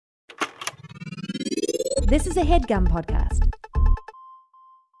This is a HeadGum podcast.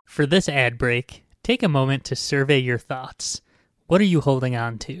 For this ad break, take a moment to survey your thoughts. What are you holding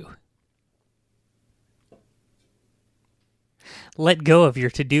on to? Let go of your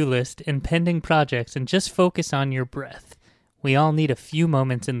to-do list and pending projects and just focus on your breath. We all need a few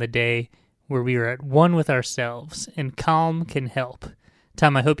moments in the day where we are at one with ourselves, and Calm can help.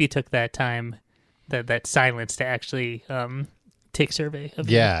 Tom, I hope you took that time, that silence to actually take survey of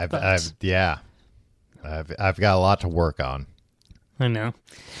your thoughts. I've got a lot to work on. I know.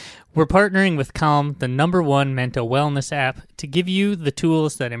 We're partnering with Calm, the #1 mental wellness app, to give you the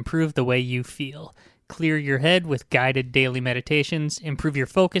tools that improve the way you feel. Clear your head with guided daily meditations, improve your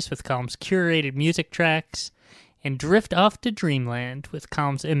focus with Calm's curated music tracks, and drift off to dreamland with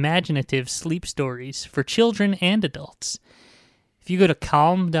Calm's imaginative sleep stories for children and adults. If you go to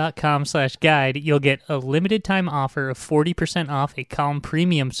calm.com/guide, you'll get a limited time offer of 40% off a Calm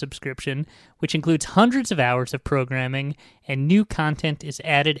Premium subscription, which includes hundreds of hours of programming, and new content is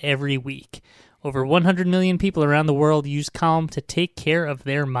added every week. Over 100 million people around the world use Calm to take care of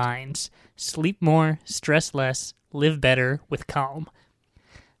their minds. Sleep more, stress less, live better with Calm.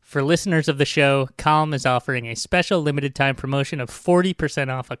 For listeners of the show, Calm is offering a special limited time promotion of 40%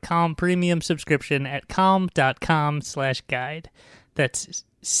 off a Calm Premium subscription at calm.com/guide. That's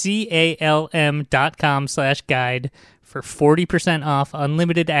calm.com/guide for 40% off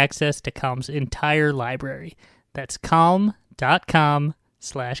unlimited access to Calm's entire library. That's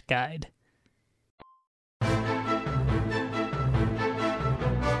calm.com/guide.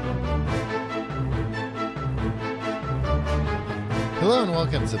 Hello and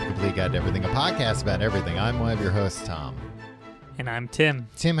welcome to The Complete Guide to Everything, a podcast about everything. I'm one of your hosts, Tom. And I'm Tim.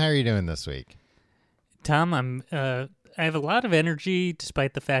 Tim, how are you doing this week? Tom, I have a lot of energy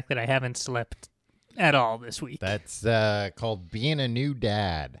despite the fact that I haven't slept at all this week. That's called being a new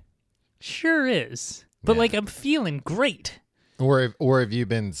dad. Sure is. But Yeah. I'm feeling great. Or have you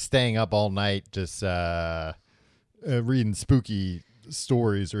been staying up all night just reading spooky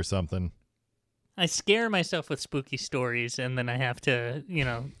stories or something? I scare myself with spooky stories, and then I have to,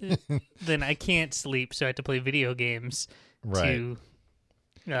 then I can't sleep, so I have to play video games to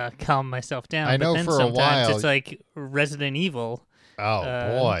calm myself down. I know but then for a sometimes while it's like Resident Evil. Oh,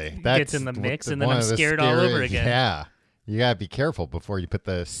 boy. That gets in the mix, and then I'm scared all over again. Yeah. You got to be careful before you put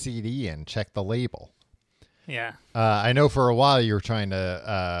the CD in. Check the label. Yeah. I know for a while you were trying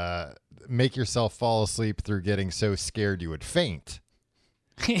to make yourself fall asleep through getting so scared you would faint.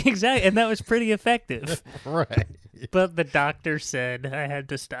 Exactly, and that was pretty effective. Right. But the doctor said I had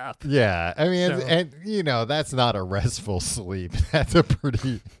to stop. Yeah. I mean, So- and that's not a restful sleep. That's a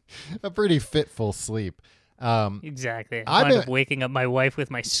pretty fitful sleep. Exactly. I've I wound been- up waking up my wife with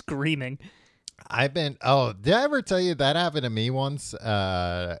my screaming. did I ever tell you that happened to me once?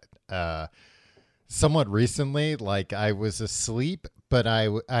 Somewhat recently, like I was asleep, but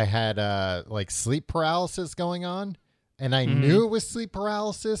I had sleep paralysis going on, and I knew it was sleep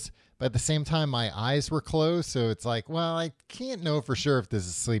paralysis, but at the same time my eyes were closed, so it's like, well, I can't know for sure if this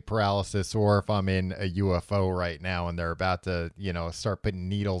is sleep paralysis or if I'm in a UFO right now and they're about to, start putting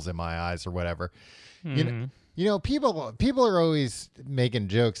needles in my eyes or whatever. People are always making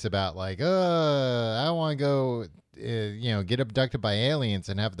jokes about like, I want to go get abducted by aliens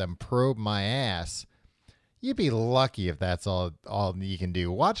and have them probe my ass. You'd be lucky if that's all you can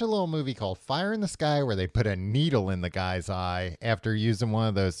do. Watch a little movie called Fire in the Sky where they put a needle in the guy's eye after using one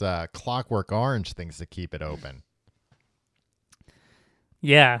of those Clockwork Orange things to keep it open.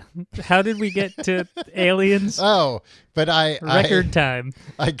 Yeah. How did we get to aliens? Oh, but Record time.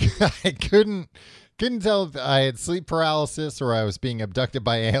 I couldn't tell if I had sleep paralysis or I was being abducted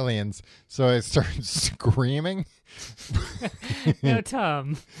by aliens, so I started screaming. No,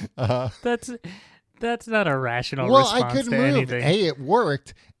 Tom. That's not a rational Well, response I couldn't to move. anything. Hey, it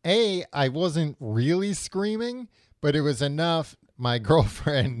worked. I wasn't really screaming, but it was enough. My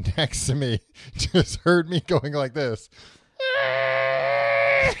girlfriend next to me just heard me going like this.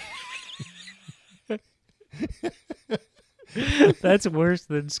 That's worse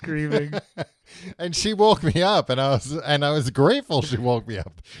than screaming. And she woke me up, and I was grateful she woke me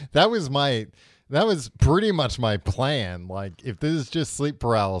up. That was pretty much my plan. Like, if this is just sleep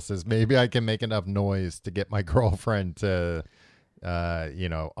paralysis, maybe I can make enough noise to get my girlfriend to,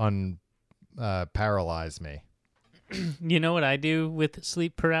 paralyze me. You know what I do with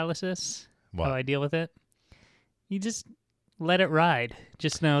sleep paralysis? What? How I deal with it? You just let it ride.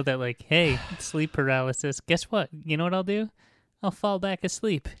 Just know that, like, hey, it's sleep paralysis. Guess what? You know what I'll do? I'll fall back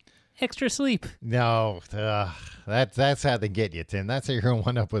asleep. Extra sleep. No, that's how they get you, Tim. That's how you're going to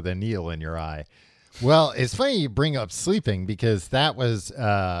wind up with a needle in your eye. Well, it's funny you bring up sleeping because that was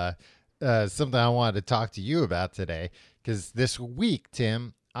something I wanted to talk to you about today. Because this week,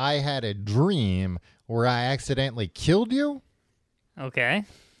 Tim, I had a dream where I accidentally killed you. Okay.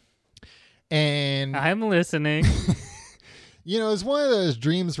 And I'm listening. it was one of those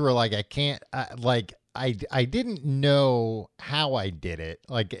dreams where like I can't I didn't know how I did it.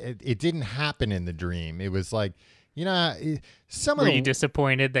 Like it didn't happen in the dream. It was like, Were you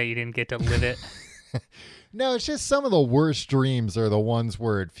disappointed that you didn't get to live it? No, it's just some of the worst dreams are the ones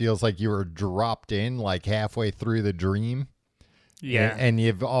where it feels like you were dropped in like halfway through the dream. Yeah. And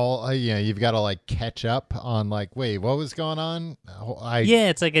you've got to like catch up on like, wait, what was going on? Yeah,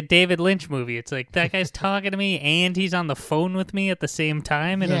 it's like a David Lynch movie. It's like that guy's talking to me and he's on the phone with me at the same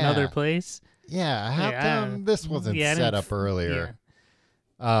time in another place. Yeah, how come this wasn't set up earlier?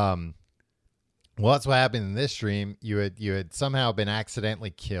 Yeah. Well, that's what happened in this dream. You had somehow been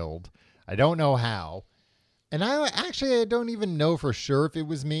accidentally killed. I don't know how. And I don't even know for sure if it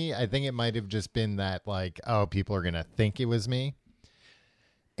was me. I think it might have just been that like, oh, people are going to think it was me.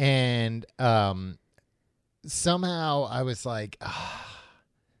 And somehow I was like,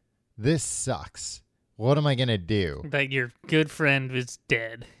 this sucks. What am I going to do? That your good friend was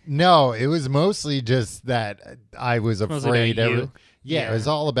dead. No, it was mostly just that I was afraid. It was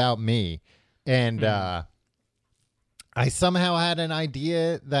all about me. And I somehow had an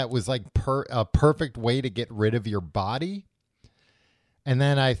idea that was like a perfect way to get rid of your body. And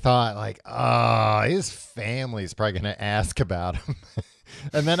then I thought like, oh, his family's probably going to ask about him.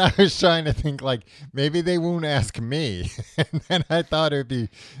 And then I was trying to think like, maybe they won't ask me. And then I thought it would be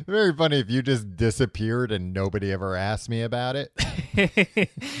very funny if you just disappeared and nobody ever asked me about it.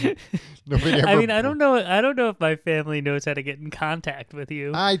 I don't know if my family knows how to get in contact with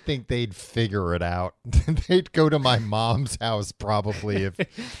you. I think they'd figure it out. They'd go to my mom's house probably if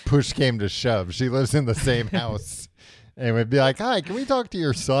push came to shove. She lives in the same house. And would be like, hi, can we talk to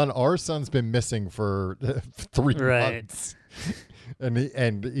your son? Our son's been missing for 3 months.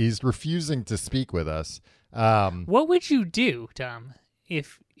 And he's refusing to speak with us. What would you do, Tom,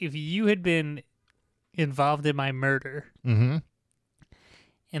 if you had been involved in my murder, and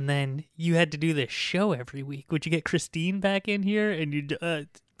then you had to do this show every week? Would you get Christine back in here and you'd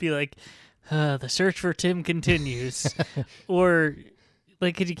be like, the search for Tim continues, or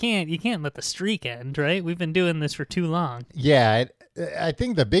like, 'cause you can't let the streak end, right? We've been doing this for too long. Yeah, I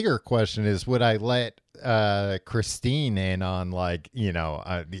think the bigger question is, would I let Christine in on like,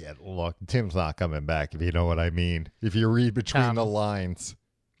 look, Tim's not coming back, if you know what I mean. If you read between the lines.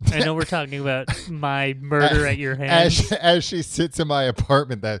 I know we're talking about my murder at your hands. As she sits in my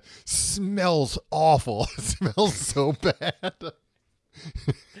apartment that smells awful. It smells so bad.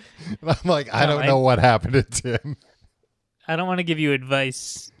 I'm like, I don't know what happened to Tim. I don't want to give you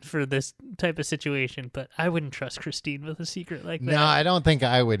advice for this type of situation, but I wouldn't trust Christine with a secret like that. No, I don't think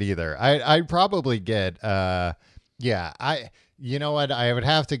I would either. I'd probably get, you know what? I would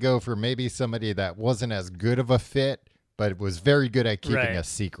have to go for maybe somebody that wasn't as good of a fit, but was very good at keeping a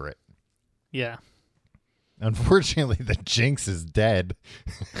secret. Yeah. Unfortunately, the Jinx is dead.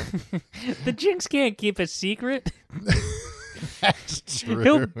 The Jinx can't keep a secret. That's true.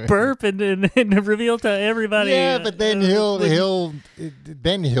 He'll burp and reveal to everybody. Yeah, but then he'll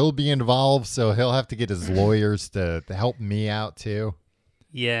be involved, so he'll have to get his lawyers to help me out too.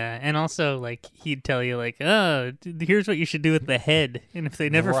 Yeah, and also like he'd tell you like, oh, here's what you should do with the head, and if they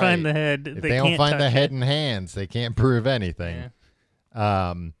never find the head, if they don't find the head and hands, they can't prove anything.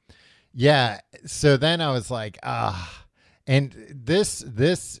 Yeah. So then I was like, and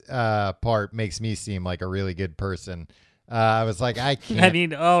this part makes me seem like a really good person. I was like, I can't. I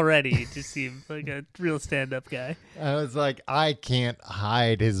mean, already you just seem like a real stand-up guy. I was like, I can't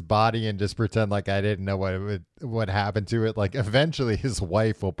hide his body and just pretend like I didn't know what happened to it. Like, eventually his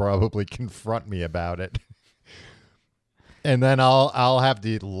wife will probably confront me about it, and then I'll have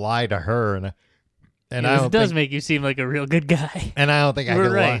to lie to her. And this does make you seem like a real good guy. And I don't think I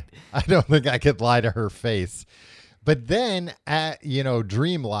could lie. I don't think I could lie to her face. But then,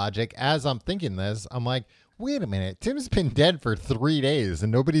 dream logic, as I'm thinking this, I'm like, wait a minute, Tim's been dead for 3 days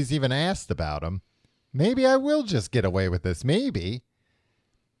and nobody's even asked about him. Maybe I will just get away with this. Maybe.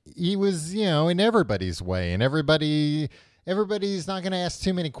 He was, in everybody's way, and everybody's not going to ask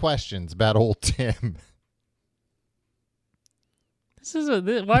too many questions about old Tim.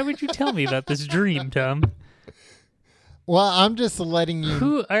 Why would you tell me about this dream, Tom? Well, I'm just letting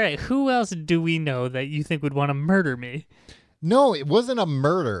you. All right, who else do we know that you think would want to murder me? No, it wasn't a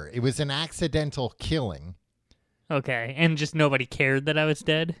murder. It was an accidental killing. Okay, and just nobody cared that I was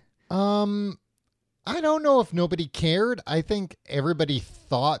dead? I don't know if nobody cared. I think everybody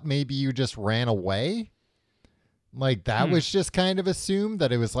thought maybe you just ran away. Like that was just kind of assumed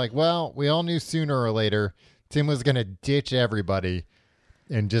that it was like, well, we all knew sooner or later Tim was going to ditch everybody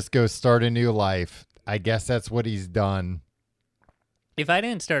and just go start a new life. I guess that's what he's done. If I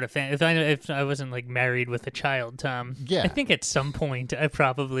didn't start a if I wasn't like married with a child, Tom, Yeah. I think at some point I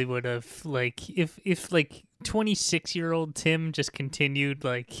probably would have like if like 26-year-old Tim just continued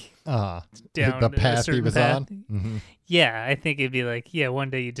like down the path he certain was path. on. Mm-hmm. Yeah, I think it'd be like, yeah, one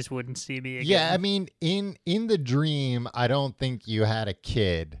day you just wouldn't see me again. Yeah, I mean, in the dream, I don't think you had a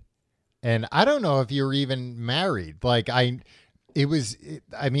kid, and I don't know if you were even married. Like I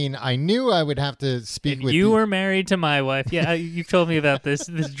knew I would have to speak If with you were married to my wife. Yeah, you've told me about this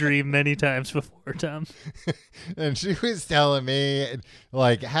dream many times before, Tom. and she was telling me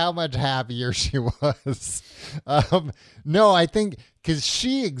like how much happier she was. No, I think because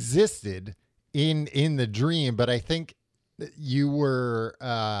she existed in the dream, but I think you were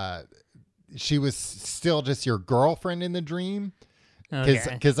she was still just your girlfriend in the dream.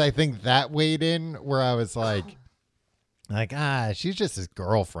 Because I think that weighed in where I was like, she's just his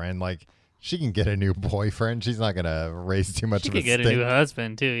girlfriend. Like, she can get a new boyfriend. She's not gonna raise too much She of a could get stink. a new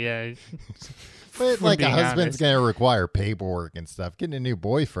husband too. Yeah, But like a being husband's honest. gonna require paperwork and stuff. Getting a new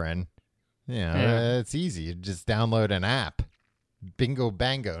boyfriend, Yeah. it's easy. You just download an app. Bingo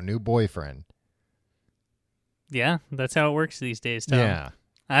bango, new boyfriend. yeah, that's how it works these days, Tom. Yeah,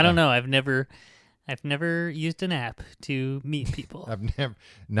 I don't know. I've never used an app to meet people. I've never,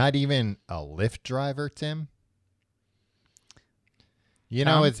 not even a Lyft driver, Tim. You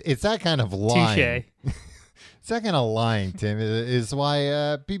know, it's that kind of lying. Touche. It's that kind of lying, Tim, is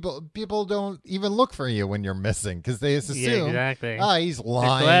why people don't even look for you when you're missing because they just Yeah, assume, exactly. he's They're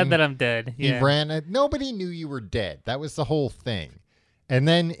lying. glad that I'm dead. He Yeah. ran. Nobody knew you were dead. That was the whole thing. And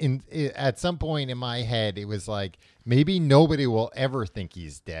then at some point in my head, it was like maybe nobody will ever think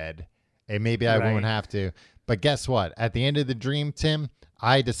he's dead, and maybe I Right. won't have to. But guess what? At the end of the dream, Tim,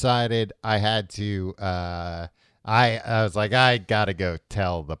 I decided I had to. I was like, I gotta go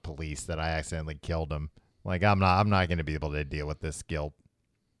tell the police that I accidentally killed him. Like I'm not going to be able to deal with this guilt.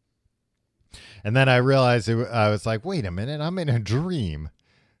 And then I realized I was like, wait a minute, I'm in a dream.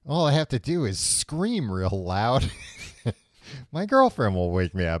 All I have to do is scream real loud. My girlfriend will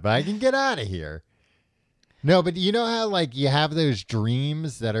wake me up. I can get out of here. No, but you know how like you have those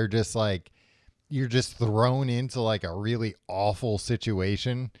dreams that are just like you're just thrown into like a really awful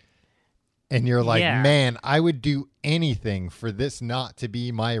situation. And you're like, Yeah. man, I would do anything for this not to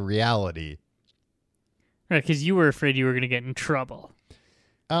be my reality. Right, because you were afraid you were going to get in trouble.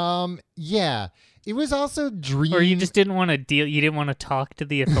 Yeah. It was also dream. Or you just didn't want to deal. You didn't want to talk to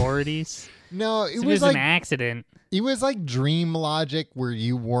the authorities. No, It was like an accident. it was like dream logic where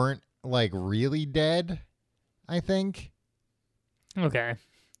you weren't like really dead, I think. Okay.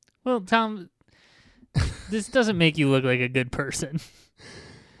 Well, Tom, this doesn't make you look like a good person.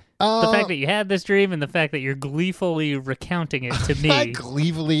 The fact that you had this dream and the fact that you're gleefully recounting it to not me.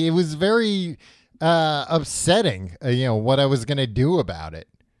 gleefully, it was very upsetting, what I was going to do about it.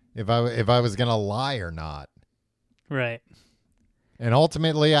 If I was going to lie or not. Right. And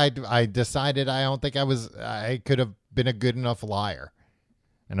ultimately I decided I don't think I could have been a good enough liar.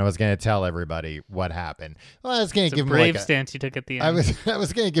 And I was going to tell everybody what happened. Well, I was going It's to give a them brave like stance you took at the end. I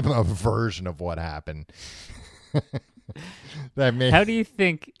was going to give them a version of what happened. That made How do you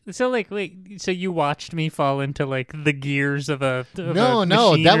think? So, like, wait. So you watched me fall into like the gears of a no,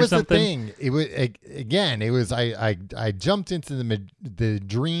 machine that or was something? the thing. It was again. It was I jumped into the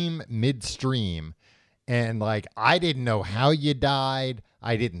dream midstream, and like I didn't know how you died.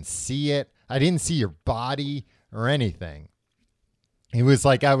 I didn't see it. I didn't see your body or anything. It was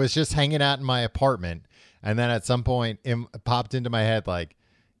like I was just hanging out in my apartment, and then at some point it popped into my head like,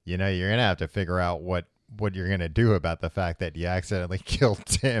 you're gonna have to figure out what you're going to do about the fact that you accidentally killed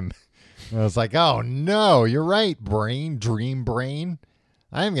Tim. And I was like, oh, no, you're right, dream brain.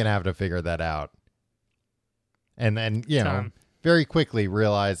 I'm going to have to figure that out. And then, Tom. very quickly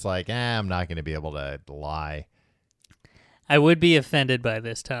realized, like, I'm not going to be able to lie. I would be offended by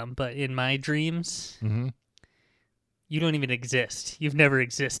this, Tom, but in my dreams, Mm-hmm. you don't even exist. You've never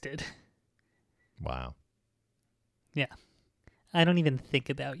existed. Wow. Yeah. I don't even think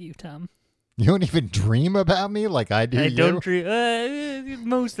about you, Tom. You don't even dream about me like I do I you? don't dream.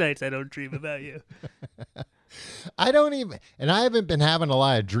 Most nights I don't dream about you. I don't even, and I haven't been having a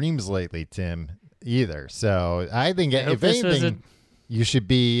lot of dreams lately, Tim, either. So I think hope if this was anything, you should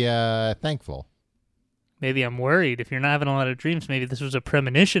be thankful. Maybe I'm worried. If you're not having a lot of dreams, maybe this was a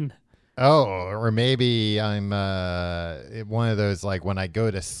premonition. Oh, or maybe I'm one of those like when I go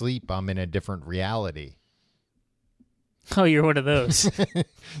to sleep, I'm in a different reality. Oh, you're one of those.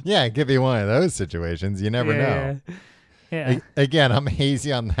 Yeah, it could be one of those situations. You never know. Yeah. Again, I'm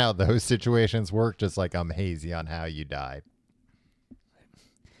hazy on how those situations work, just like I'm hazy on how you died.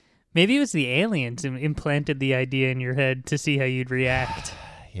 Maybe it was the aliens implanted the idea in your head to see how you'd react.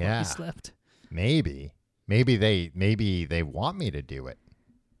 Yeah. While you slept. Maybe they want me to do it.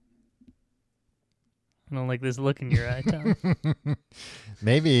 I don't like this look in your eye, Tom.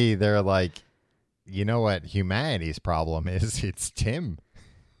 Maybe they're like, you know what humanity's problem is? It's Tim.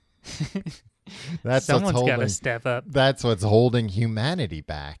 Someone's got to step up. That's what's holding humanity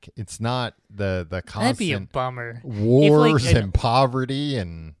back. It's not the constant That'd be a bummer. wars and poverty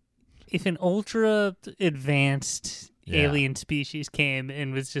and. If an ultra advanced alien species came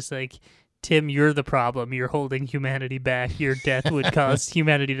and was just like, Tim, you're the problem. You're holding humanity back. Your death would cause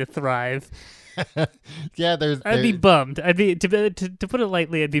humanity to thrive. Yeah, I'd be bummed. I'd be to put it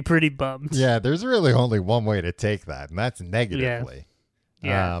lightly. I'd be pretty bummed. Yeah, there's really only one way to take that, and that's negatively.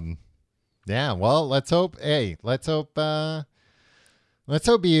 Yeah. Yeah. Well, let's hope. Hey, let's hope you're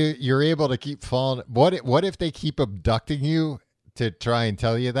able to keep falling. What if they keep abducting you to try and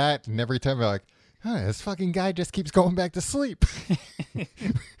tell you that, and every time you're like, this fucking guy just keeps going back to sleep.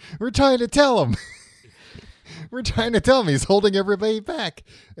 We're trying to tell him. We're trying to tell him he's holding everybody back.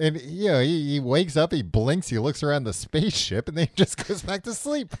 And, he wakes up, he blinks, he looks around the spaceship, and then he just goes back to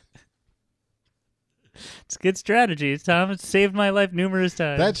sleep. It's good strategy, Tom. It's saved my life numerous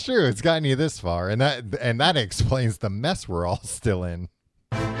times. That's true. It's gotten you this far. And that explains the mess we're all still in.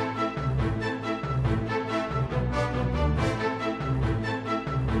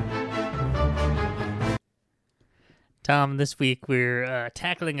 Tom, this week we're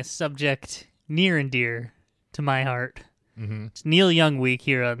tackling a subject near and dear to my heart. Mm-hmm. It's Neil Young week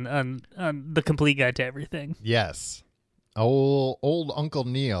here on The Complete Guide to Everything. Yes. Old Uncle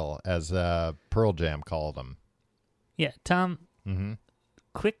Neil, as Pearl Jam called him. Yeah, Tom, mm-hmm.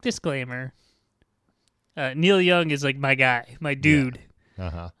 Quick disclaimer. Neil Young is like my guy, my dude.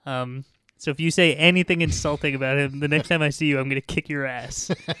 Yeah. Uh-huh. So if you say anything insulting about him, the next time I see you, I'm going to kick your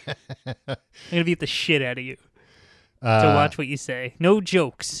ass. I'm going to beat the shit out of you. So watch what you say. No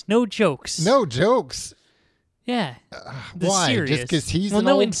jokes. No jokes. No jokes? Yeah. Why? Serious. Just because he's an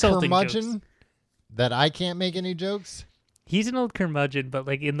old curmudgeon that I can't make any jokes? He's an old curmudgeon, but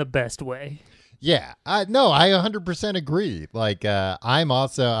like in the best way. Yeah. No, I 100% agree. Like, I'm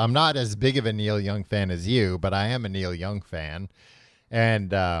not as big of a Neil Young fan as you, but I am a Neil Young fan.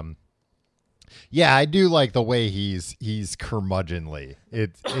 And, yeah, I do like the way he's curmudgeonly.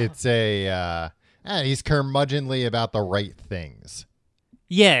 It's he's curmudgeonly about the right things.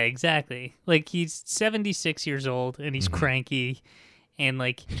 Yeah, exactly. Like, he's 76 years old, and he's cranky, and,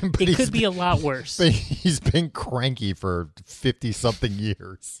 like, it could be a lot worse. But he's been cranky for 50-something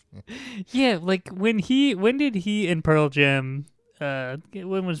years. Yeah, like, when did he and Pearl Jam,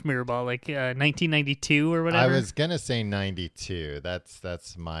 when was Mirrorball? Like, 1992 or whatever? I was going to say 92.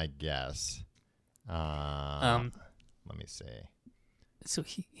 That's my guess. Let me see. So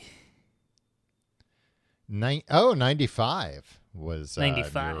he... 95 was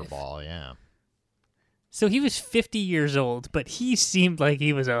 95. Mirrorball, yeah. So he was 50 years old, but he seemed like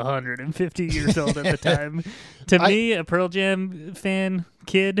he was 150 years old at the time. To me, a Pearl Jam fan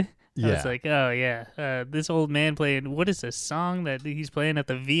kid, I was like, oh yeah, this old man playing, what is this song that he's playing at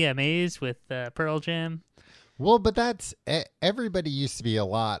the VMAs with Pearl Jam? Well, but that's, everybody used to be a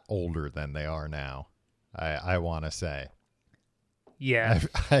lot older than they are now, I want to say. Yeah.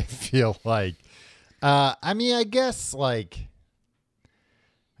 I feel like, I mean, I guess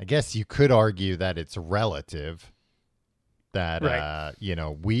you could argue that it's relative that, right.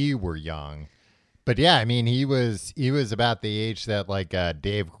 We were young, but yeah, I mean, he was about the age that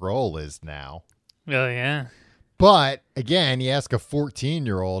Dave Grohl is now. Oh yeah. But again, you ask a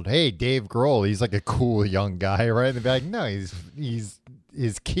 14-year-old, hey, Dave Grohl, he's like a cool young guy, right? And they'd be like, no, his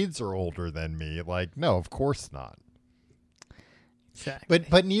kids are older than me. Like, no, of course not. Exactly.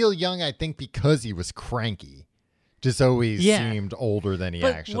 But Neil Young, I think because he was cranky, just always seemed older than he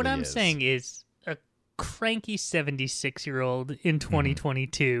actually is. What I'm saying is a cranky 76-year-old in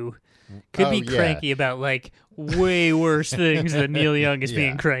 2022 could be cranky about way worse things than Neil Young is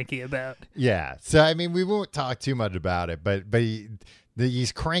being cranky about. Yeah. So, I mean, we won't talk too much about it, but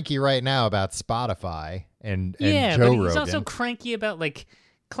he's cranky right now about Spotify and Joe Rogan. Yeah, but he's also cranky about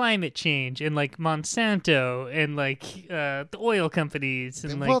climate change and Monsanto and the oil companies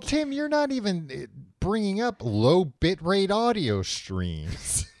and well, Tim, you're not even bringing up low bitrate audio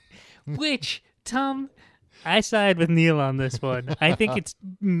streams. Which, Tom, I side with Neil on this one. I think it's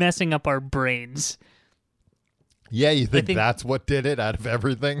messing up our brains. Yeah, you think that's what did it out of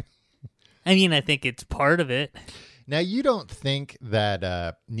everything? I mean, I think it's part of it. Now, you don't think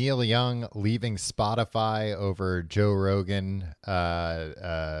that Neil Young leaving Spotify over Joe Rogan,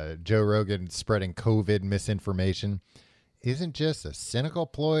 Joe Rogan spreading COVID misinformation, isn't just a cynical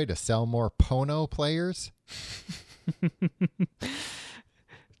ploy to sell more Pono players?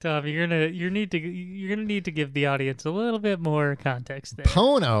 Tom, you're gonna need to give the audience a little bit more context there.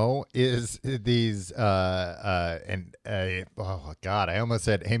 Pono is these oh God, I almost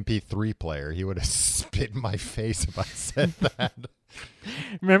said MP3 player. He would have spit in my face if I said that.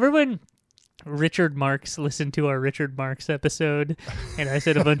 Remember when Richard Marx listened to our Richard Marx episode, and I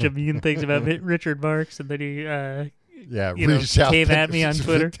said a bunch of mean things about Richard Marx, and then he came at me on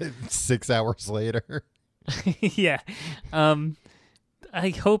Twitter 6 hours later. Yeah.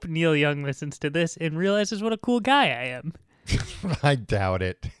 I hope Neil Young listens to this and realizes what a cool guy I am. I doubt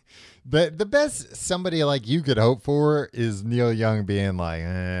it. The best somebody like you could hope for is Neil Young being like,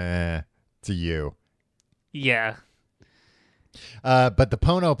 to you. Yeah. But the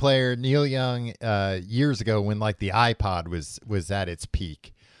Pono player, Neil Young, years ago when like the iPod was at its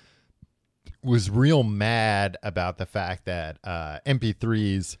peak, was real mad about the fact that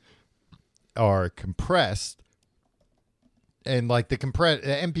MP3s are compressed. And like the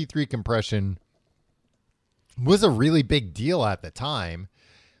MP3 compression was a really big deal at the time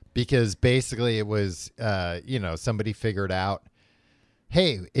because basically it was, somebody figured out,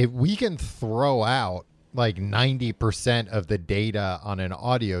 hey, if we can throw out like 90% of the data on an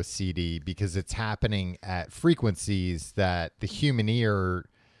audio CD because it's happening at frequencies that the human ear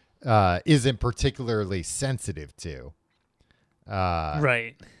isn't particularly sensitive to.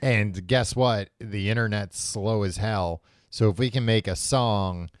 Right. And guess what? The internet's slow as hell. So if we can make a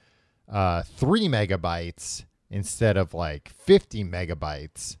song 3 megabytes instead of like 50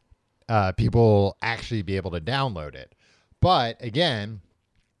 megabytes, people will actually be able to download it. But again,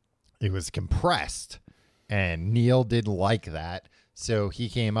 it was compressed, and Neil didn't like that. So he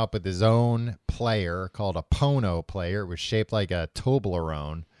came up with his own player called a Pono player. It was shaped like a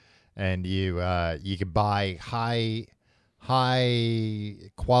Toblerone, and you could buy high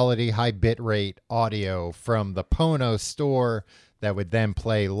quality, high bit rate audio from the Pono store that would then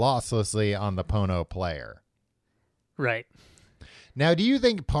play losslessly on the Pono player. Right. Now, do you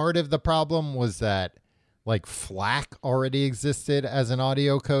think part of the problem was that like FLAC already existed as an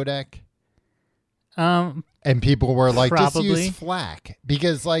audio codec? And people were like, probably. just use FLAC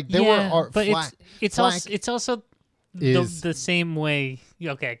because like there were but FLAC. it's also the same way.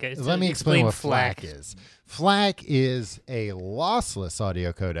 Okay, guys. Let me explain what FLAC is. FLAC is a lossless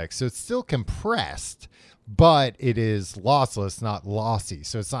audio codec, so it's still compressed, but it is lossless, not lossy,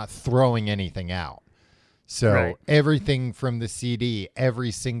 so it's not throwing anything out. So everything from the CD,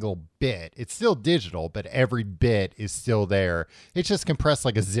 every single bit, it's still digital, but every bit is still there. It's just compressed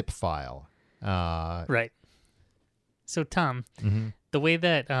like a zip file. Right. So, Tom, the way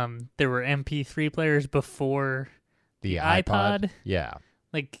that there were MP3 players before the iPod, yeah,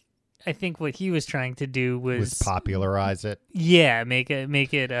 like I think what he was trying to do was popularize it. Yeah, make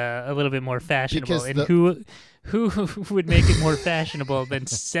it a little bit more fashionable. Because and who would make it more fashionable than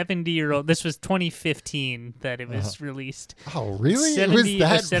 70-year-old? This was 2015 that it was released. Oh, really?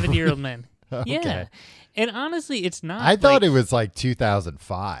 70-year-old men. Okay. Yeah, and honestly, it's not. I thought it was like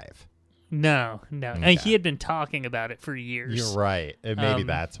 2005. No. Okay. He had been talking about it for years. You're right. And maybe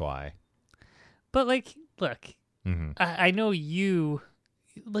that's why. But like, look, I know you.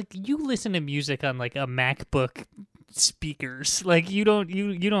 Like you listen to music on like a MacBook speakers. Like you don't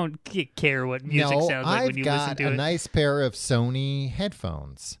care what music sounds like when you listen to it. I've got a nice pair of Sony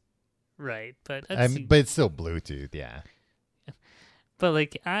headphones. Right, but but it's still Bluetooth, yeah. But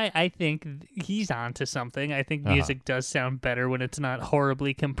like I think he's onto something. I think music does sound better when it's not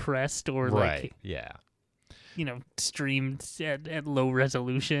horribly compressed or like streamed at low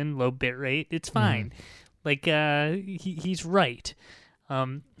resolution, low bit rate. It's fine. Like he's right.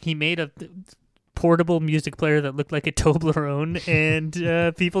 He made a portable music player that looked like a Toblerone, and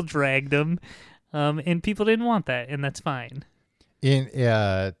people dragged him, and people didn't want that, and that's fine.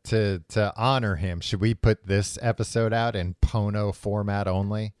 To honor him, should we put this episode out in Pono format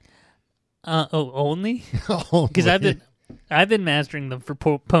only? Only? Because I've been mastering them for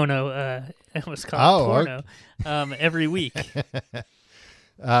Pono. It was called Porno. Every week.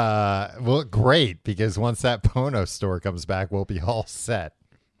 Well, great, because once that Pono store comes back, we'll be all set.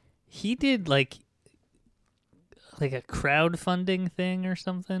 He did like a crowdfunding thing or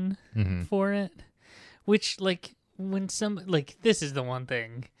something for it, which like when this is the one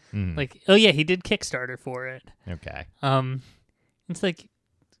thing, like, oh yeah, he did Kickstarter for it. Okay. It's like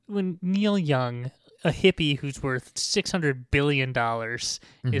when Neil Young, a hippie who's worth $600 billion,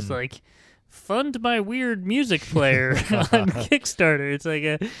 is like fund my weird music player on Kickstarter. It's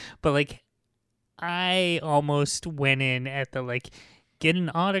like but like I almost went in at the like get an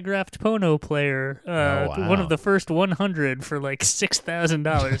autographed Pono player, wow. one of the first 100 for like $6,000.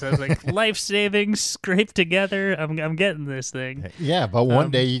 I was like, life savings scraped together. I'm getting this thing. Yeah, but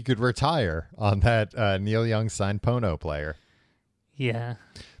one day you could retire on that Neil Young signed Pono player. Yeah.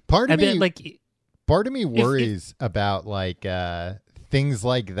 Part of me like worries about like things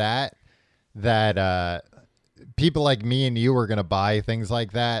like that people like me and you are going to buy things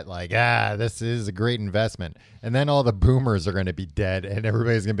like that. Like, this is a great investment. And then all the boomers are going to be dead and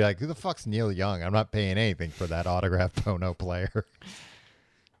everybody's going to be like, who the fuck's Neil Young? I'm not paying anything for that autographed Pono player.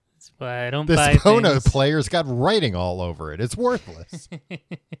 That's why I don't this buy Pono things. player's got writing all over it. It's worthless.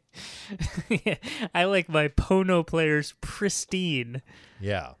 Yeah, I like my Pono players pristine.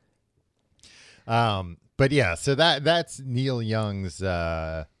 Yeah. But yeah, so that's Neil Young's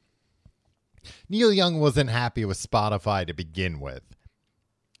Neil Young wasn't happy with Spotify to begin with.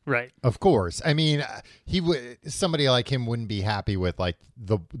 Right. Of course. I mean, somebody like him wouldn't be happy with like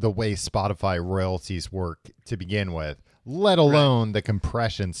the way Spotify royalties work to begin with, let alone the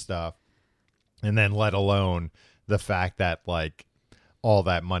compression stuff. And then let alone the fact that like all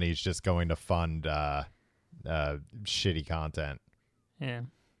that money is just going to fund shitty content. Yeah.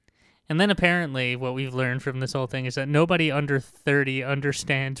 And then apparently what we've learned from this whole thing is that nobody under 30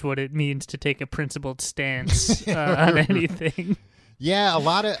 understands what it means to take a principled stance on anything. Yeah, a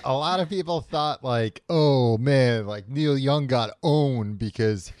lot of people thought like, oh man, like Neil Young got owned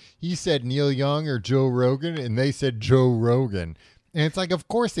because he said Neil Young or Joe Rogan and they said Joe Rogan. And it's like, of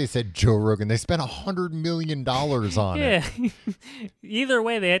course they said Joe Rogan. They spent $100 million on it. Yeah. Either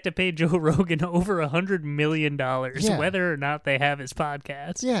way, they had to pay Joe Rogan over $100 million, whether or not they have his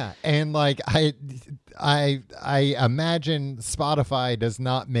podcast. Yeah, and like I imagine Spotify does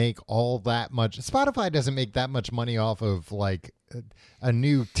not make all that much. Spotify doesn't make that much money off of like a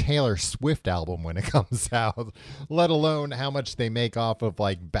new Taylor Swift album when it comes out, let alone how much they make off of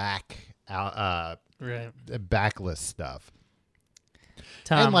like backlist stuff.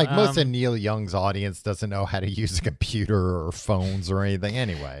 Tom, and like most of Neil Young's audience doesn't know how to use a computer or phones or anything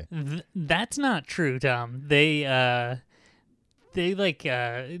anyway. That's not true, Tom. They like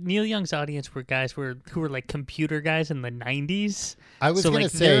Neil Young's audience were guys who were like computer guys in the 90s. I was so, going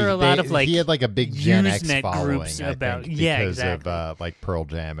like, to say there are a lot of like he had like a big Gen X Usenet following, groups I about think, yeah, because exactly. of like Pearl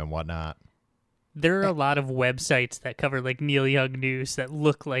Jam and whatnot. There are a lot of websites that cover like Neil Young news that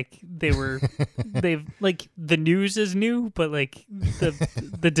look like they've like the news is new, but like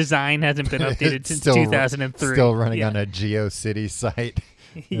the design hasn't been updated since 2003. Still running on a GeoCity site.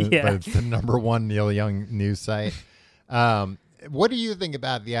 Yeah. But it's the #1 Neil Young news site. What do you think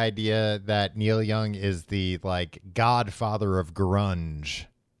about the idea that Neil Young is the like godfather of grunge?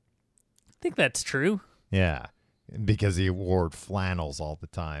 I think that's true. Yeah, because he wore flannels all the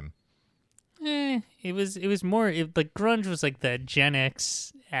time. It was more like grunge was like the Gen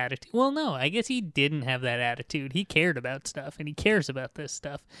X attitude. Well, no, I guess he didn't have that attitude. He cared about stuff, and he cares about this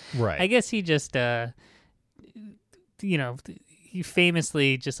stuff. Right. I guess he just, he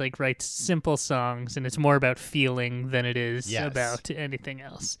famously just like writes simple songs, and it's more about feeling than it is about anything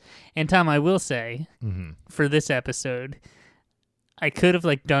else. And Tom, I will say, for this episode, I could have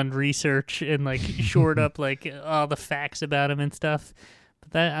like done research and like shored up like all the facts about him and stuff.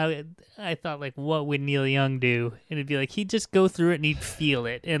 That I thought, like, what would Neil Young do? And it'd be like, he'd just go through it and he'd feel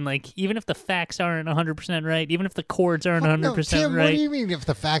it. And, like, even if the facts aren't 100% right, even if the chords aren't 100% Tim, right. What do you mean if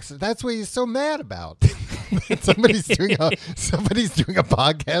the facts? That's what he's so mad about. somebody's doing a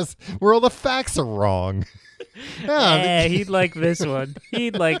podcast where all the facts are wrong. Yeah, he'd like this one.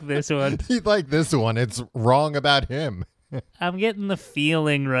 He'd like this one. He'd like this one. It's wrong about him. I'm getting the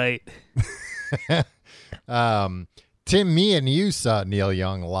feeling right. Tim, me and you saw Neil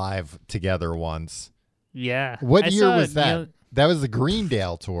Young live together once. Yeah. What year was that? That was the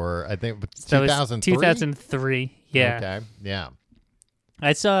Greendale tour, I think, 2003? 2003, yeah. Okay, yeah.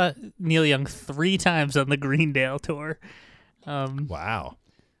 I saw Neil Young 3 times on the Greendale tour. Wow.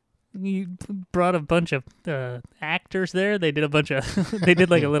 He brought a bunch of actors there. They did they did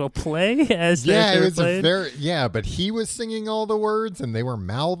like a little play as yeah, they it was played. but he was singing all the words and they were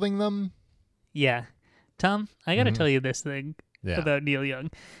mouthing them. Yeah. Tom, I got to tell you this thing about Neil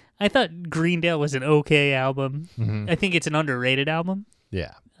Young. I thought Greendale was an okay album. I think it's an underrated album.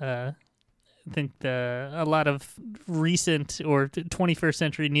 Yeah. I think a lot of recent or 21st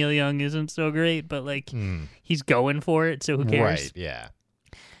century Neil Young isn't so great, but like he's going for it, so who cares? Right, yeah.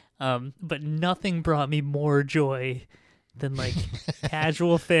 But nothing brought me more joy than like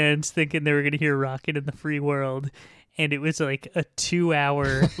casual fans thinking they were going to hear Rockin' in the Free World, and it was like a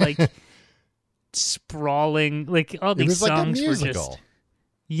 2-hour like sprawling, like all It these was like a songs were musical.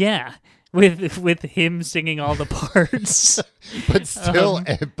 just with him singing all the parts. but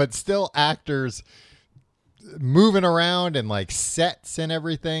still actors moving around and like sets and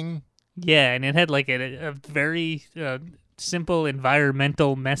everything. Yeah, and it had like a very simple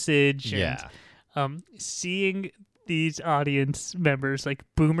environmental message. Yeah. And, seeing these audience members, like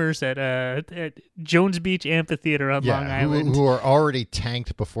boomers at Jones Beach Amphitheater on Long Island, who are already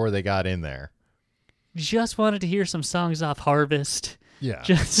tanked before they got in there. just wanted to hear some songs off Harvest. Yeah.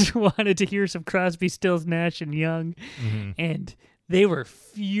 Just wanted to hear some Crosby, Stills, Nash, and Young. Mm-hmm. And they were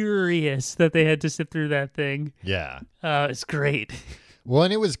furious that they had to sit through that thing. Yeah. It's great. Well,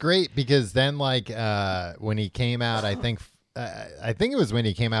 and it was great because then, like, when he came out, I think it was when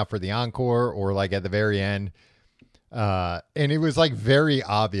he came out for the encore or like at the very end. And it was like very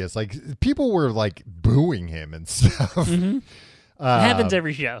obvious. Like people were like booing him and stuff. Mm-hmm. Happens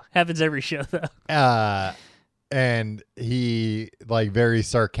every show. Happens every show, though. And he like very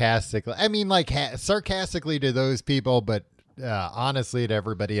sarcastically, I mean, like sarcastically to those people, but honestly to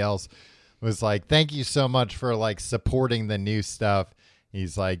everybody else was like, thank you so much for like supporting the new stuff.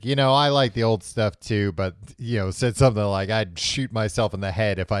 He's like, I like the old stuff too, but said something like, I'd shoot myself in the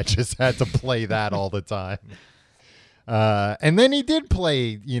head if I just had to play that all the time. And then he did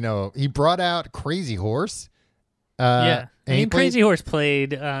play, he brought out Crazy Horse. Yeah. I mean, he played, Crazy Horse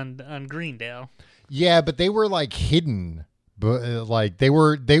played on Greendale. Yeah, but they were like hidden, but like they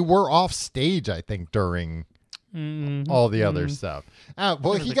were off stage, I think, during all the other stuff.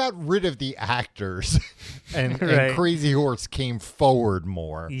 Well, he got rid of the actors, and, Right. and Crazy Horse came forward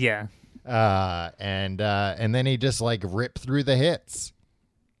more. Yeah. And then he just like ripped through the hits.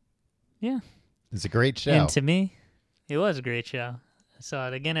 Yeah. It's a great show. And to me, it was a great show. I saw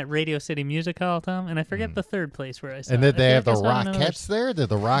it again at Radio City Music Hall, Tom, and I forget the third place where I saw it. And did they have the I saw it in another- Rockettes there? Did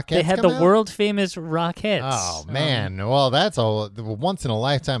the Rockettes They had come the out? world famous Rockettes. Oh, man. Well, that's a once in a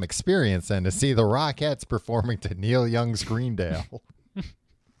lifetime experience then to see the Rockettes performing to Neil Young's Greendale.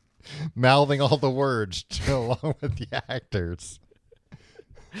 Mouthing all the words along with the actors.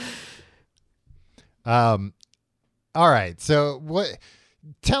 All right. So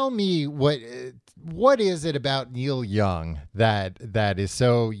tell me what is it about Neil Young that is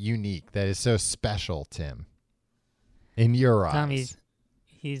so unique, that is so special, Tim, in your eyes? Tom,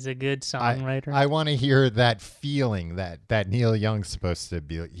 he's a good songwriter. I want to hear that feeling that Neil Young's supposed to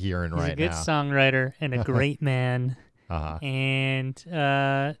be hearing He's right a good now. songwriter and a great man. Uh-huh.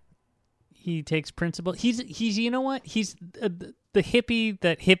 And he takes principle. He's you know what? He's the hippie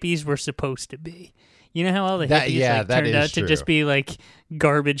that hippies were supposed to be. You know how all the hippies that turned is out true. to just be like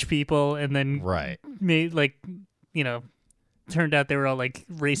garbage people, and then Right. made turned out they were all like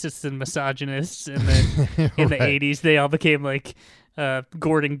racists and misogynists, and then in the Right. 80s they all became like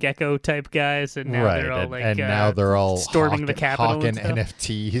Gordon Gekko type guys, and now Right. they're all like and now they're all storming the Capitol hawking and stuff.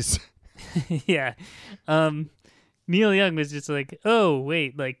 NFTs. Yeah. Neil Young was just like, oh,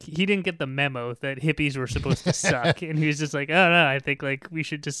 wait, like, he didn't get the memo that hippies were supposed to suck. And he was just like, oh, no, I think, like, we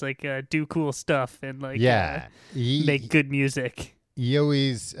should just, like, do cool stuff and, like, make good music. He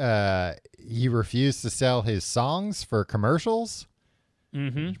always he refused to sell his songs for commercials,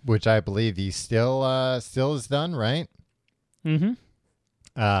 which I believe he still has done, right? Mm-hmm.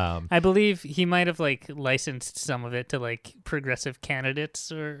 I I believe he might have, like, licensed some of it to, like, progressive candidates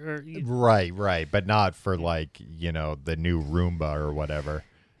or right, but not for, like, the new Roomba or whatever.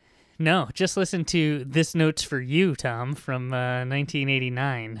 No, just listen to This Note's for You, Tom, from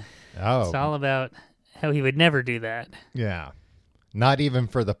 1989. Oh, It's all about how he would never do that. yeah. Not even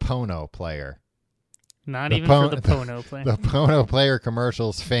for the Pono player. Not The even Pono- for the Pono play. The Pono player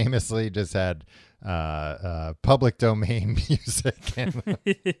commercials famously just had public domain music, and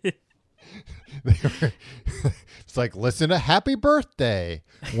it's like, listen to Happy Birthday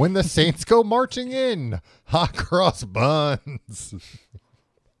when the Saints go marching in, hot cross buns.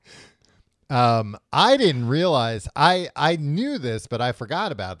 I didn't realize, I knew this, but I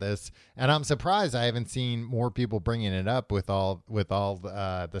forgot about this, and I'm surprised I haven't seen more people bringing it up with all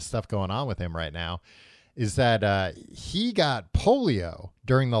the stuff going on with him right now. Is that he got polio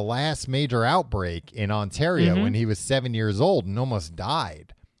during the last major outbreak in Ontario when he was 7 years old and almost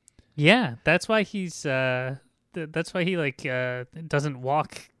died. Yeah, that's why he's that's why he like doesn't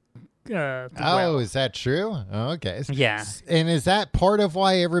walk well. Is that true? Oh, okay. Yeah. And is that part of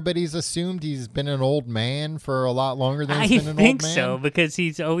why everybody's assumed he's been an old man for a lot longer than he's I been an think old man? so, because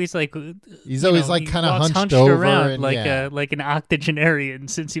he's always like He's always like he kind of walks hunched over around and like yeah. like an octogenarian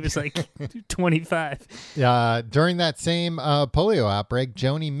since he was like 25. During that same polio outbreak,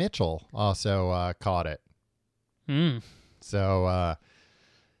 Joni Mitchell also caught it. Mm. So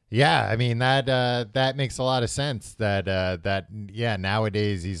Yeah, I mean that makes a lot of sense.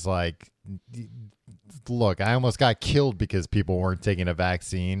 Nowadays he's like, look, I almost got killed because people weren't taking a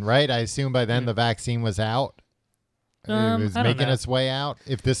vaccine, right? I assume by then the vaccine was out. It was I don't making know. its way out.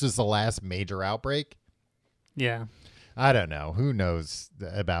 If this was the last major outbreak, Yeah. I don't know. Who knows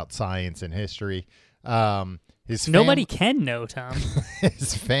about science and history? Nobody can know, Tom.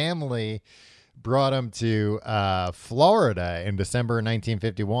 His family brought him to Florida in December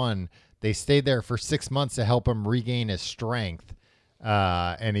 1951. They stayed there for 6 months to help him regain his strength.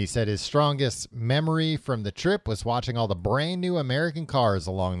 And he said his strongest memory from the trip was watching all the brand new American cars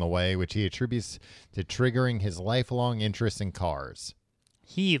along the way, which he attributes to triggering his lifelong interest in cars.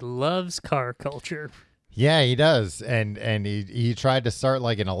 He loves car culture. Yeah, he does. And he tried to start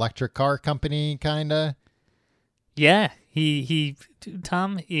like an electric car company, kind of. Yeah, he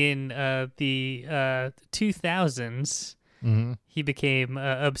Tom, in the 2000s, he became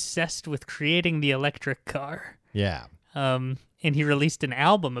obsessed with creating the electric car. Yeah. And he released an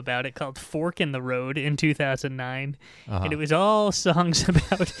album about it called Fork in the Road in 2009. And it was all songs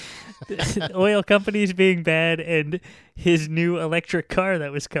about oil companies being bad and his new electric car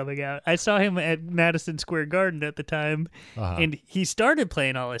that was coming out. I saw him at Madison Square Garden at the time, and he started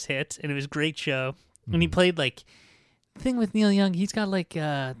playing all his hits, and it was a great show. And he played the thing with Neil Young. He's got like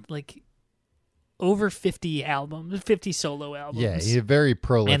over 50 albums, 50 solo albums. Yeah, he's a very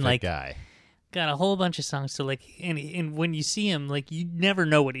prolific and guy. Got a whole bunch of songs. So and when you see him, you never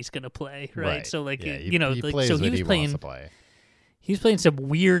know what he's gonna play, right? So he so plays he what was he playing. wants to play. He was playing some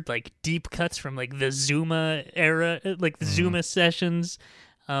weird deep cuts from the Zuma era, the Zuma sessions,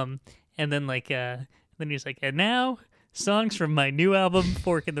 and then then he was like, and now songs from my new album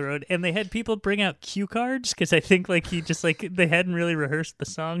Fork in the Road, and they had people bring out cue cards because I think he just they hadn't really rehearsed the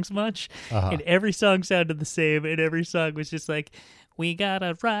songs much, and every song sounded the same, and every song was just we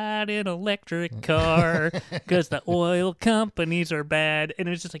gotta ride an electric car because the oil companies are bad, and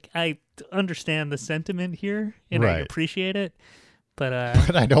it was just I understand the sentiment here and I Right. appreciate it. But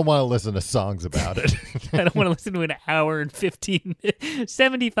But I don't want to listen to songs about it. I don't want to listen to an hour and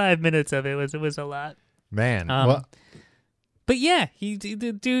 75 minutes of it. It was a lot. Man, well, But yeah, and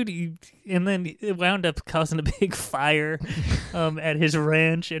then it wound up causing a big fire at his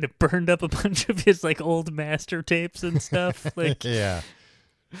ranch, and it burned up a bunch of his old master tapes and stuff. yeah.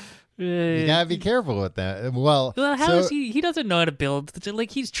 You gotta be careful with that. Well, how is he? He doesn't know how to build.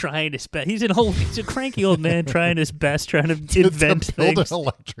 He's trying his best. He's a cranky old man trying his best, trying to invent to build things. an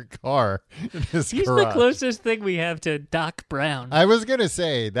electric car in his He's garage. the closest thing we have to Doc Brown. I was gonna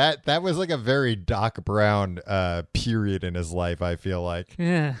say that was a very Doc Brown period in his life. I feel like,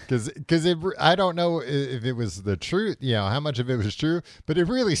 Yeah. because I don't know if it was the truth, how much of it was true, but it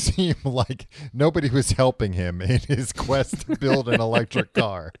really seemed like nobody was helping him in his quest to build an electric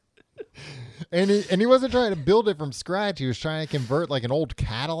car. And he wasn't trying to build it from scratch. He was trying to convert an old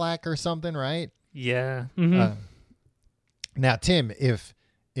Cadillac or something, right? Yeah. Mm-hmm. Now, Tim, if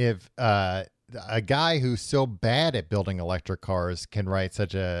a guy who's so bad at building electric cars can write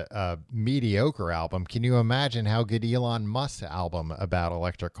such a mediocre album, can you imagine how good Elon Musk's album about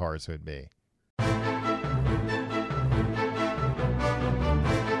electric cars would be?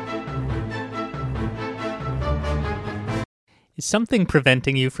 Is something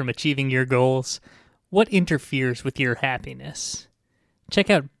preventing you from achieving your goals? What interferes with your happiness?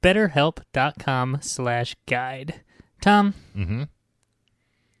 Check out betterhelp.com/guide. Tom,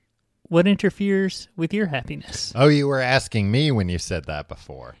 what interferes with your happiness? Oh, you were asking me when you said that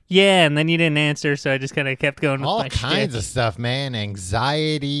before. Yeah, and then you didn't answer, so I just kind of kept going with All my kinds shtick. of stuff, man.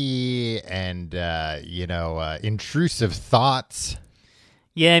 Anxiety and, intrusive thoughts.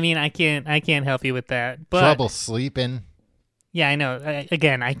 Yeah, I mean, I can't help you with that. But Trouble sleeping. yeah, I know. I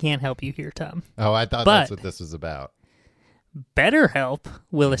can't help you here, Tom. Oh, I thought that's what this was about. BetterHelp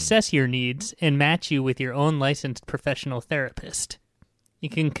will assess your needs and match you with your own licensed professional therapist. You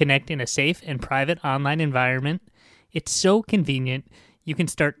can connect in a safe and private online environment. It's so convenient. You can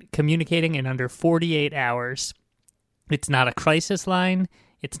start communicating in under 48 hours. It's not a crisis line.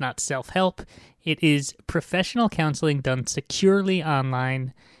 It's not self-help. It is professional counseling done securely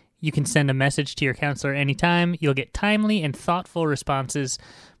online. You can send a message to your counselor anytime. You'll get timely and thoughtful responses.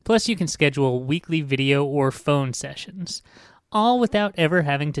 Plus, you can schedule weekly video or phone sessions, all without ever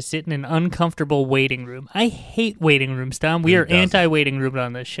having to sit in an uncomfortable waiting room. I hate waiting rooms, Tom. We are anti-waiting room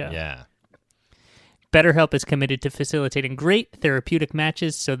on this show. Yeah. BetterHelp is committed to facilitating great therapeutic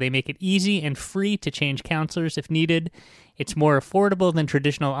matches, so they make it easy and free to change counselors if needed. It's more affordable than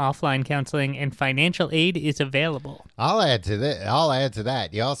traditional offline counseling, and financial aid is available. I'll add to that.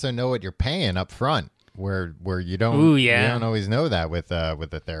 You also know what you're paying up front where you don't Ooh, yeah. you don't always know that with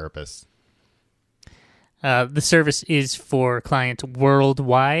a therapist. The service is for clients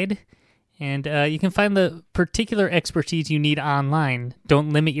worldwide, and you can find the particular expertise you need online.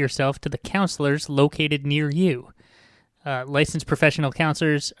 Don't limit yourself to the counselors located near you. Licensed professional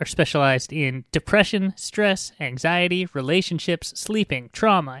counselors are specialized in depression, stress, anxiety, relationships, sleeping,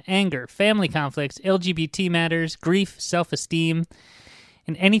 trauma, anger, family conflicts, LGBT matters, grief, self-esteem,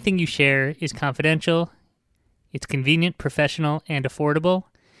 and anything you share is confidential. It's convenient, professional, and affordable.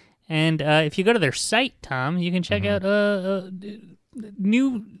 And if you go to their site, Tom, you can check out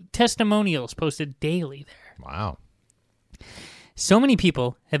new testimonials posted daily there. Wow. So many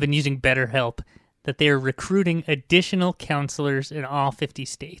people have been using BetterHelp that they are recruiting additional counselors in all 50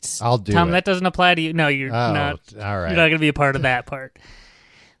 states. I'll do Tom, it. that doesn't apply to you. No, you're not. All right. You're not going to be a part of that part.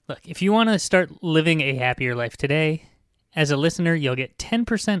 Look, if you want to start living a happier life today, as a listener, you'll get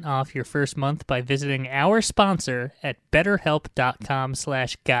 10% off your first month by visiting our sponsor at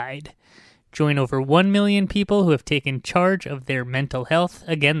betterhelp.com/guide. Join over 1 million people who have taken charge of their mental health.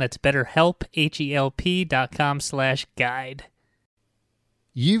 Again, that's betterhelp, HELP.com/guide.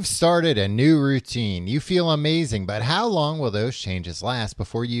 You've started a new routine. You feel amazing, but how long will those changes last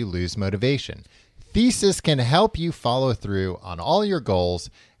before you lose motivation? Thesis can help you follow through on all your goals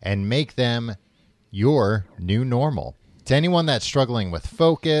and make them your new normal. To anyone that's struggling with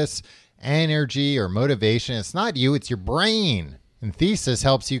focus, energy, or motivation, it's not you, it's your brain. And Thesis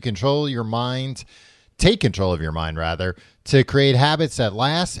helps you take control of your mind, to create habits that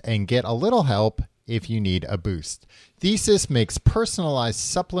last and get a little help if you need a boost. Thesis makes personalized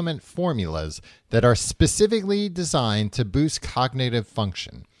supplement formulas that are specifically designed to boost cognitive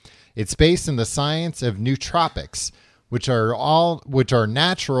function. It's based in the science of nootropics, which are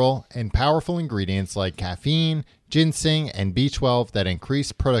natural and powerful ingredients like caffeine, ginseng, and B12 that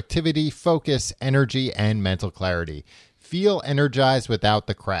increase productivity, focus, energy, and mental clarity. Feel energized without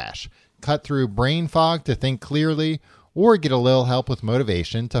the crash. Cut through brain fog to think clearly, or get a little help with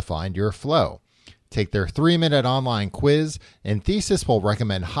motivation to find your flow. Take their 3-minute online quiz, and Thesis will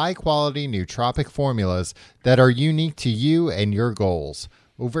recommend high-quality nootropic formulas that are unique to you and your goals.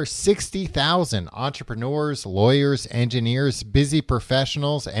 Over 60,000 entrepreneurs, lawyers, engineers, busy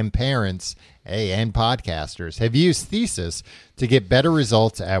professionals, and parents, and podcasters have used Thesis to get better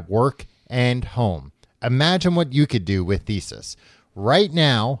results at work and home. Imagine what you could do with Thesis. Right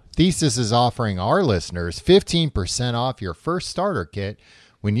now, Thesis is offering our listeners 15% off your first starter kit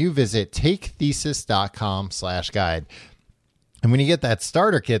when you visit takethesis.com/guide. And when you get that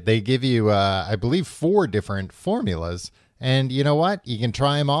starter kit, they give you, I believe, 4 different formulas. And you know what? You can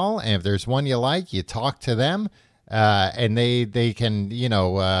try them all. And if there's one you like, you talk to them, and they can,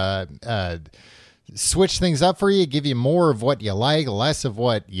 switch things up for you, give you more of what you like, less of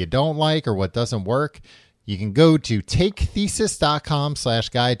what you don't like or what doesn't work. You can go to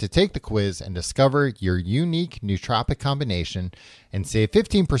takethesis.com/guide to take the quiz and discover your unique nootropic combination and save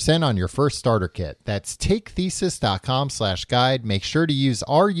 15% on your first starter kit. That's takethesis.com/guide. Make sure to use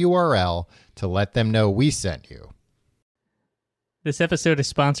our URL to let them know we sent you. This episode is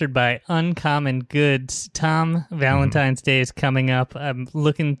sponsored by Uncommon Goods. Tom, Valentine's Day is coming up. I'm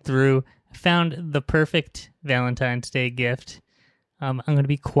looking through, found the perfect Valentine's Day gift. I'm going to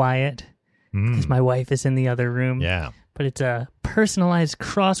be quiet because my wife is in the other room. Yeah. But it's a personalized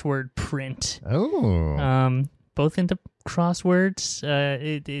crossword print. Oh. Both into crosswords.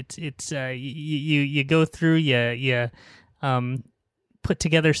 You go through, you put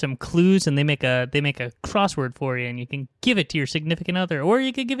together some clues, and they make a crossword for you, and you can give it to your significant other, or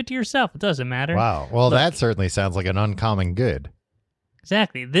you can give it to yourself. It doesn't matter. Wow. Well, that certainly sounds like an uncommon good.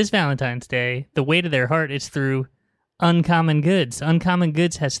 Exactly. This Valentine's Day, the way to their heart is through Uncommon Goods. Uncommon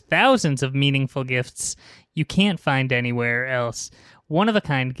Goods has thousands of meaningful gifts you can't find anywhere else.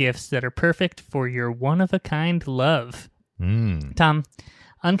 One-of-a-kind gifts that are perfect for your one-of-a-kind love. Tom,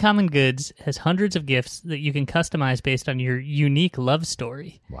 Uncommon Goods has hundreds of gifts that you can customize based on your unique love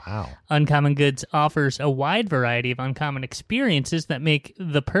story. Wow. Uncommon Goods offers a wide variety of uncommon experiences that make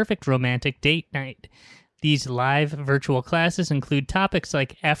the perfect romantic date night. These live virtual classes include topics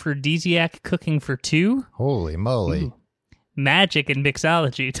like aphrodisiac cooking for 2. Holy moly. Ooh. Magic and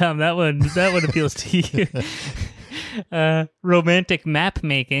mixology. Tom, that one appeals to you. Romantic map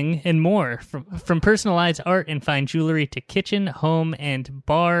making, and more. From personalized art and fine jewelry to kitchen, home, and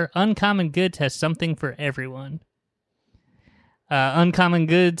bar, Uncommon Goods has something for everyone. Uncommon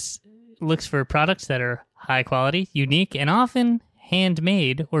Goods looks for products that are high quality, unique, and often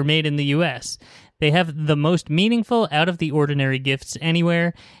handmade or made in the U.S. They have the most meaningful, out-of-the-ordinary gifts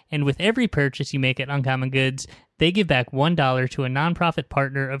anywhere, and with every purchase you make at Uncommon Goods, they give back $1 to a nonprofit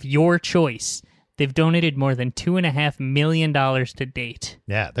partner of your choice. They've donated more than $2.5 million to date.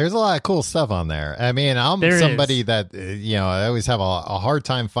 Yeah, there's a lot of cool stuff on there. I mean, I'm There somebody is. that, I always have a hard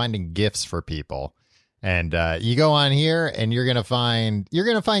time finding gifts for people. And you go on here and you're gonna find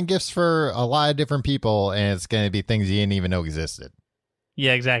gifts for a lot of different people, and it's gonna be things you didn't even know existed.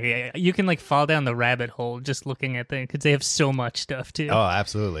 Yeah, exactly. You can like fall down the rabbit hole just looking at things because they have so much stuff too. Oh,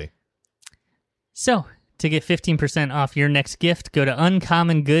 absolutely. So to get 15% off your next gift, go to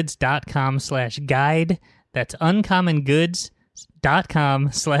uncommongoods.com/guide. That's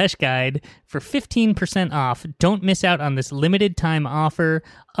uncommongoods.com/guide for 15% off. Don't miss out on this limited time offer.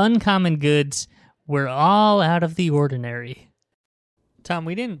 Uncommon Goods. We're all out of the ordinary. Tom,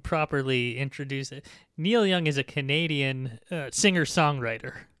 we didn't properly introduce it. Neil Young is a Canadian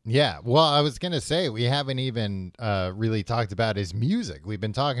singer-songwriter. Yeah, well, I was going to say, we haven't even really talked about his music. We've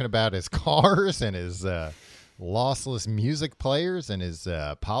been talking about his cars and his lossless music players and his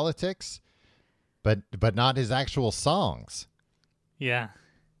politics, but not his actual songs. Yeah.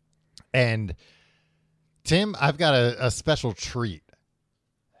 And, Tim, I've got a special treat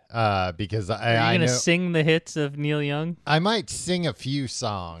because Are you I going to know sing the hits of Neil Young? I might sing a few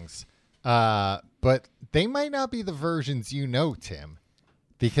songs, but they might not be the versions you know, Tim.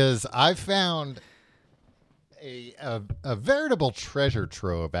 Because I found a veritable treasure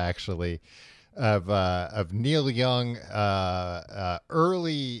trove, actually, of Neil Young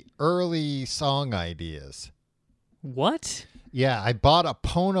early song ideas. What? Yeah, I bought a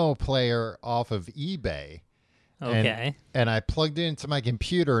Pono player off of eBay. Okay. And I plugged it into my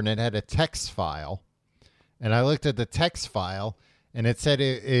computer, and it had a text file. And I looked at the text file, and it said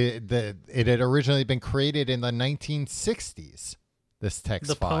it had originally been created in the 1960s. This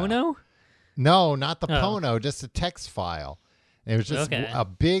text file. The Pono? No, not the Pono, just a text file. It was just a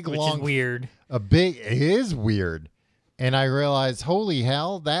big, Which long... is weird. It is weird. And I realized, holy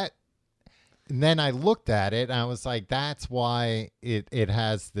hell, that... And then I looked at it, and I was like, that's why it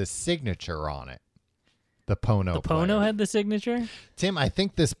has this signature on it. The Pono The player. Pono had the signature? Tim, I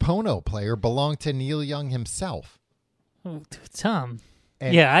think this Pono player belonged to Neil Young himself. Oh, Tom.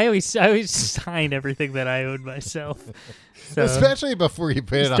 And yeah, I always sign everything that I own myself. So especially before you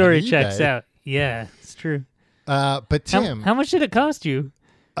put it on story eBay. checks out. Yeah, it's true. But Tim... How much did it cost you?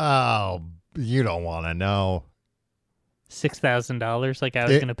 Oh, you don't want to know. $6,000 like I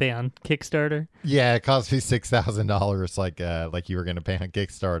was going to pay on Kickstarter? Yeah, it cost me $6,000 like you were going to pay on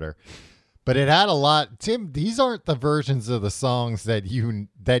Kickstarter. But it had a lot. Tim, these aren't the versions of the songs that you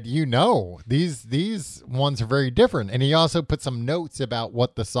know. These ones are very different. And he also put some notes about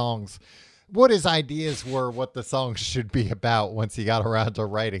what his ideas were, what the songs should be about once he got around to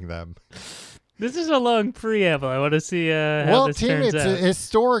writing them. This is a long preamble. I want to see how this Tim, turns it's out. a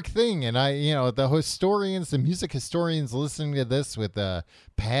historic thing, and the music historians listening to this with a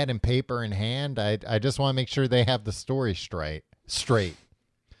pad and paper in hand, I just want to make sure they have the story straight.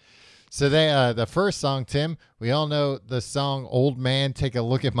 So the first song, Tim, we all know the song "Old Man, Take a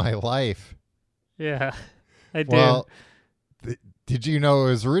Look at My Life." Yeah, I do. Well, did you know it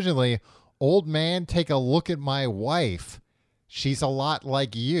was originally "Old Man, Take a Look at My Wife. She's a lot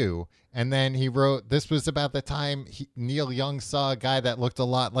like you." And then he wrote, this was about the time Neil Young saw a guy that looked a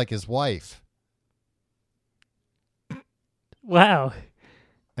lot like his wife. Wow.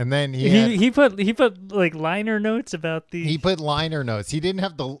 And then he put like liner notes about the... He put liner notes. He didn't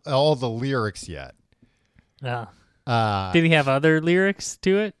have all the lyrics yet. Oh. Did he have other lyrics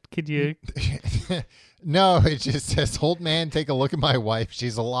to it? Could you... No, it just says, "Old man, take a look at my wife.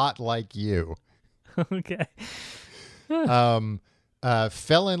 She's a lot like you." Okay.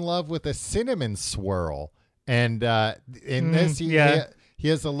 Fell in love with a cinnamon swirl. And in this, he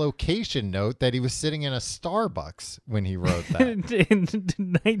has a location note that he was sitting in a Starbucks when he wrote that. In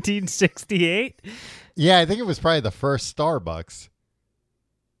 1968? Yeah, I think it was probably the first Starbucks.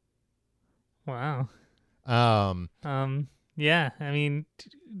 Wow. Yeah, I mean,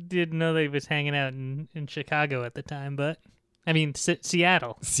 didn't know that he was hanging out in Chicago at the time, but I mean,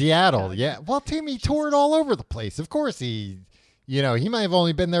 Seattle. Seattle, yeah. Well, Timmy toured all over the place. Of course, he might have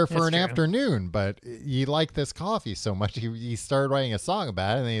only been there for an afternoon, but he liked this coffee so much, he started writing a song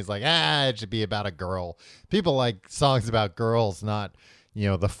about it, and he's like, it should be about a girl. People like songs about girls, not,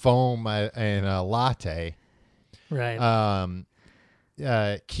 the foam in a latte. Right.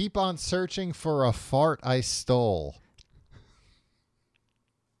 Keep on searching for a fart I stole.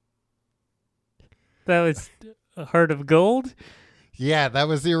 That was Heart of Gold? Yeah, that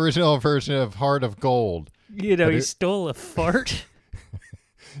was the original version of Heart of Gold. He stole a fart?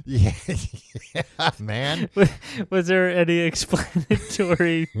 Yeah, yeah, man. Was there any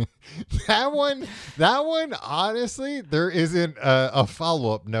explanatory? That one, honestly, there isn't a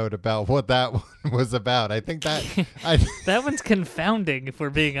follow-up note about what that one was about. I think that That one's confounding, if we're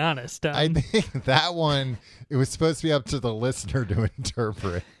being honest. I think that one, it was supposed to be up to the listener to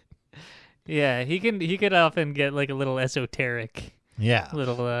interpret. Yeah, he could often get like a little esoteric. Yeah.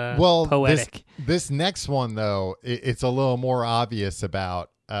 Little well, poetic. This next one though, it's a little more obvious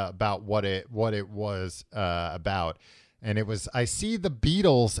about what it was about, and it was I see the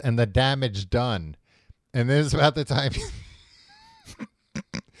Beatles and the damage done, and this is about the time.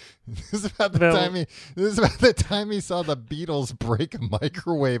 This is about the time he saw the Beatles break a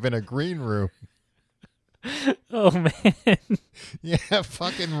microwave in a green room. Oh man. Yeah,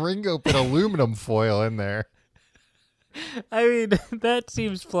 fucking Ringo put aluminum foil in there. I mean, that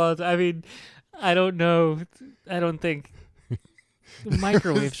seems plausible. I mean, I don't know. I don't think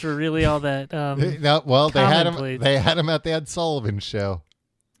microwaves were really all that. No, well, they had him. commonplace. They had him at the Ed Sullivan Show.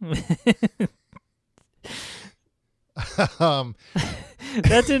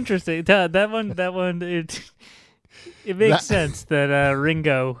 That's interesting. That one. It makes sense that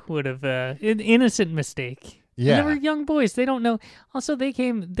Ringo would have an innocent mistake. Yeah. And they were young boys. They don't know. Also, they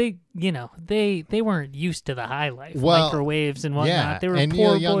weren't used to the high life, Well, microwaves and whatnot. Yeah, They were and poor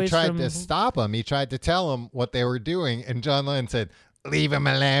Neil Young boys tried from. to stop him. He tried to tell him what they were doing, and John Lennon said, "Leave him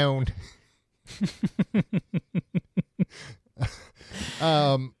alone."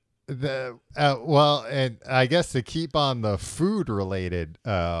 And I guess to keep on the food related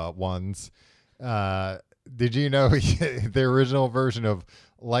ones, did you know the original version of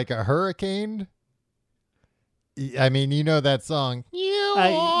 "Like a Hurricane"? I mean, you know that song. You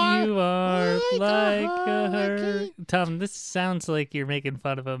are like a hurricane. Tom, this sounds like you're making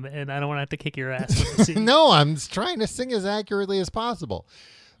fun of him, and I don't want to have to kick your ass. No, I'm trying to sing as accurately as possible.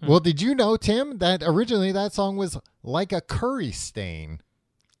 Well, did you know, Tim, that originally that song was like a curry stain?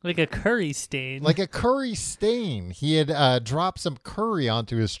 Like a curry stain. Like a curry stain. He had dropped some curry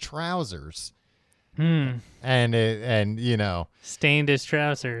onto his trousers. And you know, stained his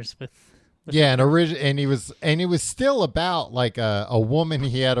trousers with yeah, and he was still about like a woman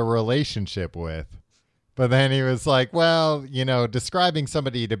he had a relationship with. But then he was like, well, you know, describing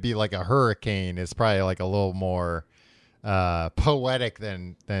somebody to be like a hurricane is probably like a little more poetic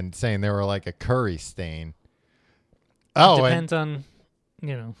than saying they were like a curry stain. Oh, it depends on,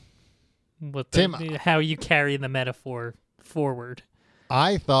 you know, what Tim, how you carry the metaphor forward.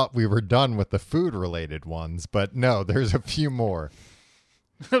 I thought we were done with the food related ones, but no, there's a few more.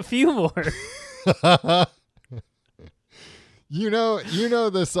 A few more. You know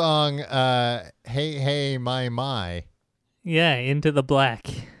the song Hey Hey My My. Yeah, Into the Black.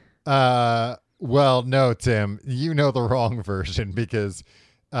 Well, no, Tim, you know the wrong version because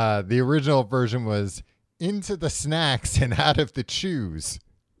the original version was Into the Snacks and Out of the Chews.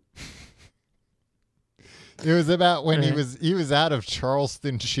 It was about when he was out of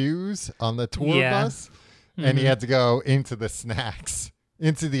Charleston Chews on the tour bus, and he had to go into the snacks,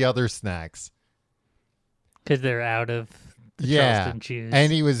 into the other snacks. Because they're out of the Charleston Chews.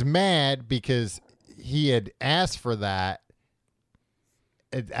 And he was mad because he had asked for that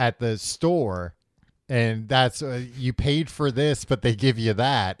at the store, and that's you paid for this, but they give you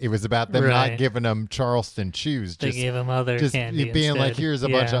that. It was about them not giving him Charleston Chews. They gave him other candy being instead. like, here's a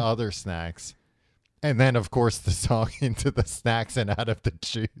bunch of other snacks. And then, of course, the song Into the Snacks and Out of the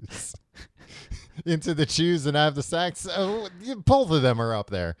Chews. Into the Chews and Out of the Snacks. Both of them are up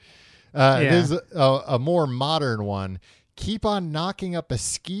there. There's a more modern one. Keep on Knocking Up a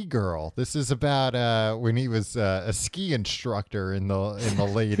Ski Girl. This is about when he was a ski instructor in the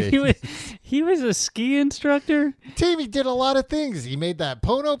late 80s. He was a ski instructor? He did a lot of things. He made that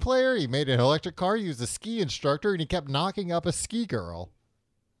Pono player. He made an electric car. He was a ski instructor, and he kept knocking up a ski girl.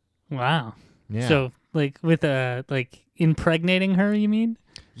 Wow. Yeah. So, like, with like impregnating her, you mean?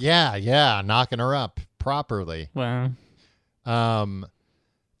 Yeah, knocking her up properly. Wow.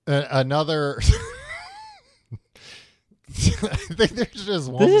 Another. I think there's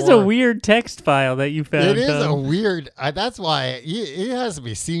just one. This is a weird text file that you found. It is a weird. That's why it has to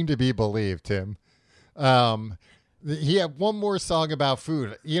be seen to be believed, Tim. He had one more song about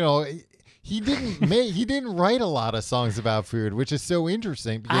food. You know. He didn't write a lot of songs about food, which is so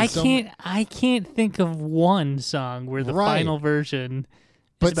interesting. Because I can't think of one song where the final version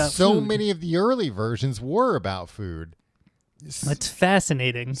is about food. Many of the early versions were about food. That's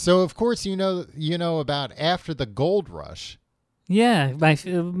fascinating. So of course you know about After the Gold Rush. Yeah,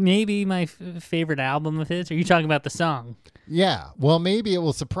 maybe my favorite album of his. Are you talking about the song? Yeah. Well, maybe it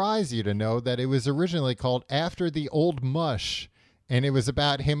will surprise you to know that it was originally called After the Old Mush. and it was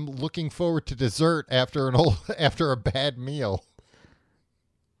about him looking forward to dessert after after a bad meal.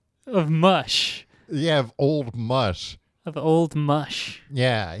 Of mush. Yeah, of old mush. Of old mush.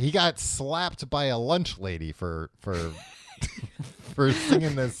 Yeah, he got slapped by a lunch lady for for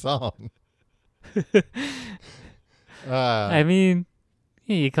singing this song. I mean,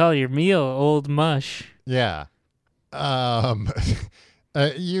 you call your meal old mush. Yeah. You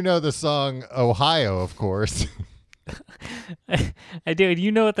know the song Ohio, of course. I do. And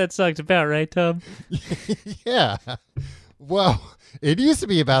you know what that song's about, right, Tom? Yeah. Well, it used to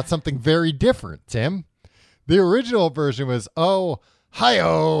be about something very different, Tim. The original version was Oh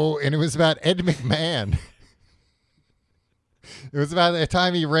Hi-Oh, and it was about Ed McMahon. It was about the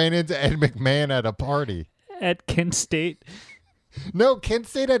time he ran into Ed McMahon at a party. At Kent State. No, Kent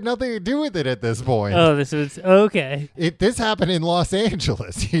State had nothing to do with it at this point. Oh, this was okay. This happened in Los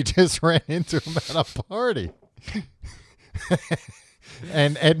Angeles. He just ran into him at a party.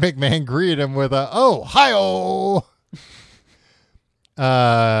 And Ed McMahon greeted him with a "Oh, hi-oh."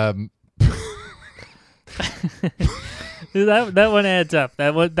 That one adds up.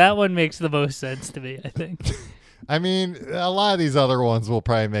 That one makes the most sense to me, I think. I mean, a lot of these other ones will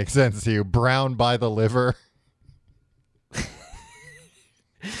probably make sense to you. Brown by the liver.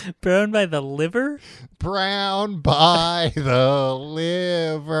 Brown by the liver? Brown by the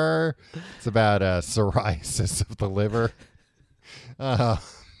liver. It's about psoriasis of the liver.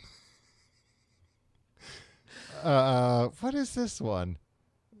 What is this one?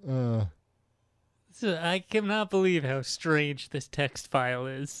 So I cannot believe how strange this text file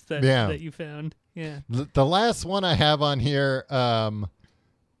is that you found. Yeah. The last one I have on here,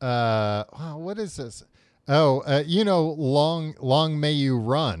 what is this? Oh, Long May You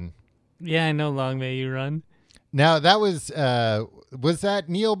Run. Yeah, I know Long May You Run. Now, that was that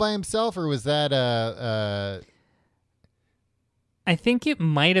Neil by himself, or was that I think it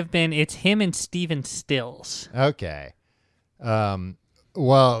might have been. It's him and Stephen Stills. Okay.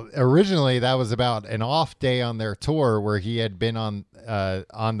 Well, originally that was about an off day on their tour where he had been on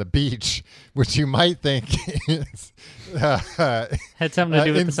the beach, which you might think is, had something to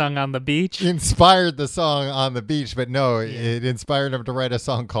do with the song On the Beach. Inspired the song On the Beach, but no, it inspired him to write a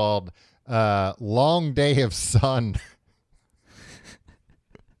song called Long Day of Sun.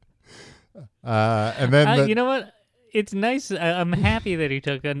 And then you know what? It's nice. I'm happy that he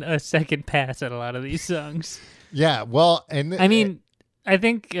took a second pass at a lot of these songs. Yeah, well, and I mean, I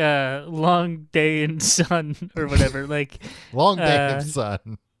think Long Day in Sun or whatever, like Long Day of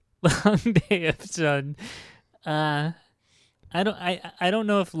Sun. Long Day of Sun. I don't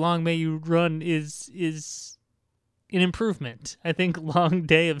know if Long May You Run is an improvement. I think Long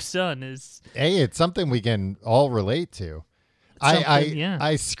Day of Sun is. Hey, it's something we can all relate to.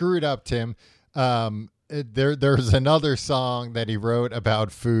 I screwed up, Tim. There's another song that he wrote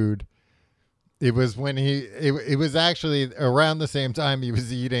about food. It was when it was actually around the same time he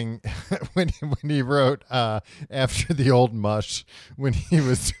was eating when he wrote After the Old Mush, when he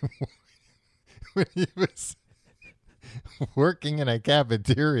was working in a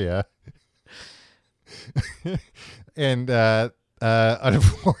cafeteria. And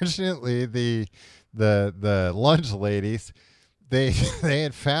unfortunately the lunch ladies they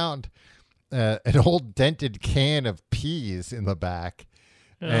had found an old dented can of peas in the back.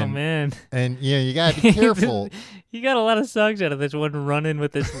 Oh, man. And you got to be careful. You got a lot of songs out of this one, running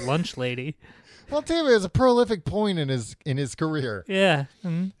with this lunch lady. Well, Tim is a prolific point in his career. Yeah.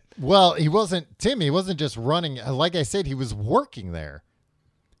 Mm-hmm. Well, he wasn't just running. Like I said, he was working there.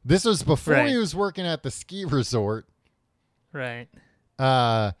 This was before he was working at the ski resort. Right.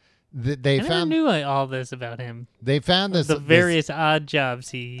 I never knew all this about him. They found the various odd jobs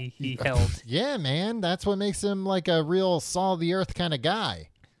he held. Yeah, man. That's what makes him like a real salt of the earth kind of guy.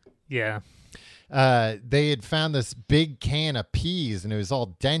 Yeah. They had found this big can of peas and it was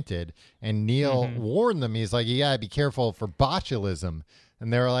all dented. And Neil warned them. He's like, "You gotta be careful for botulism."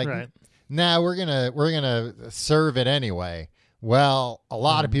 And they were like, "Nah, we're gonna serve it anyway." Well, a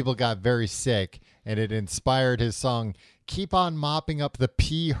lot of people got very sick, and it inspired his song, "Keep on Mopping Up the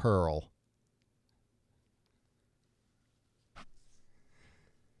Pea Hurl."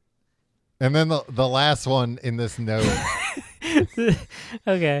 And then the last one in this note.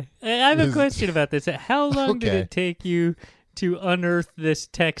 Okay. I have a question about this. How long did it take you to unearth this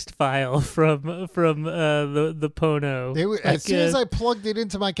text file from the Pono? As soon as I plugged it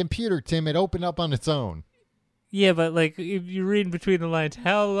into my computer, Tim, it opened up on its own. Yeah, but like if you read between the lines,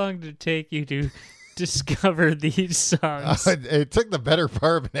 how long did it take you to discover these songs? It took the better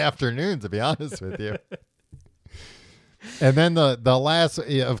part of an afternoon, to be honest with you. And then the last,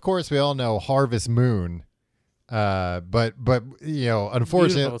 of course, we all know Harvest Moon. But Beautiful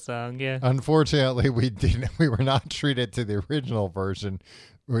unfortunately, song, yeah. we were not treated to the original version,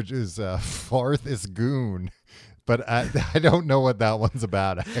 which is Farthest Goon. But I don't know what that one's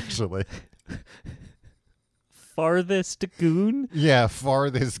about, actually. Farthest Goon? Yeah,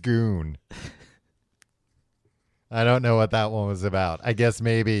 Farthest Goon. I don't know what that one was about. I guess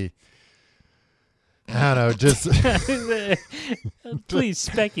maybe, I don't know, just Please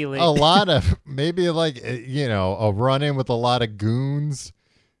speculate. a lot of, maybe like, a run-in with a lot of goons.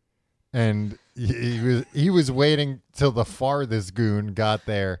 And he was waiting till the farthest goon got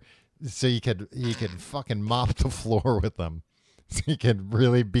there so he could fucking mop the floor with them. So he could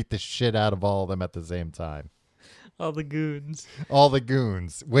really beat the shit out of all of them at the same time. All the goons. All the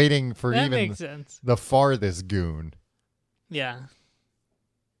goons waiting for That even makes sense. the farthest goon. Yeah.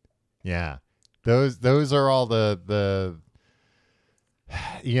 Yeah. Those are all the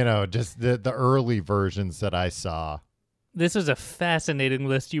just the early versions that I saw. This was a fascinating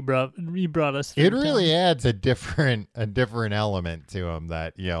list you brought us through. It really adds a different element to him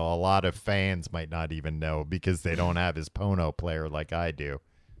that a lot of fans might not even know because they don't have his Pono player like I do.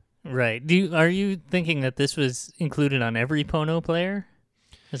 Right. Are you thinking that this was included on every Pono player?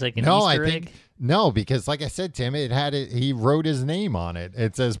 As like an No, Easter I egg? think no, because like I said, Tim, he wrote his name on it.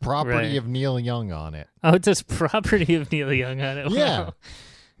 It says property Right. of Neil Young on it. Oh, it says property of Neil Young on it. Yeah. Wow.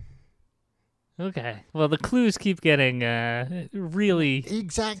 Okay. Well, the clues keep getting really.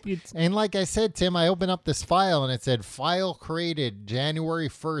 Exactly. It's- And like I said, Tim, I opened up this file and it said file created January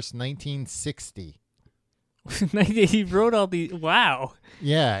 1st, 1960. He wrote all these. Wow.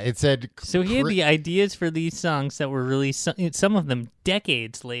 Yeah, it said. So he had the ideas for these songs that were released, some of them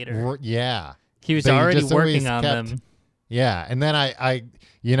decades later. Yeah. He was But he already just always working on kept- them Yeah, and then I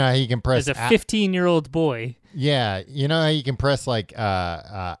how you can press as a 15-year-old boy. yeah, you know how you can press like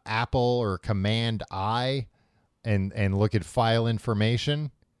Apple or Command I and look at file information,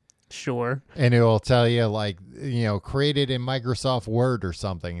 Sure. and it will tell you like created in Microsoft Word or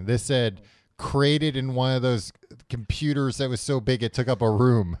something. This said created in one of those computers that was so big it took up a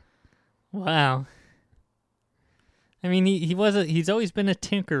room. Wow. I mean, he's always been a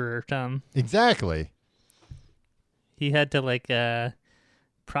tinkerer, Tom. Exactly. He had to like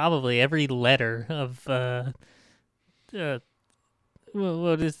probably every letter of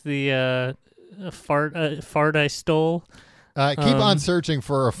what is the fart I stole? Keep on searching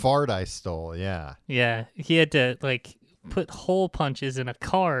for a fart I stole. Yeah. Yeah, he had to like put hole punches in a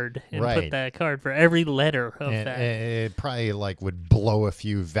card and Right. put that card for every letter of And that. it probably like would blow a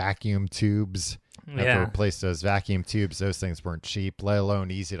few vacuum tubes. Have to Yeah. replace those vacuum tubes. Those things weren't cheap, let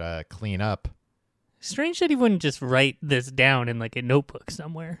alone easy to clean up. Strange that he wouldn't just write this down in like a notebook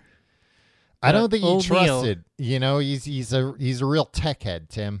somewhere. I don't think he old Neil- trusted. He's a real tech head,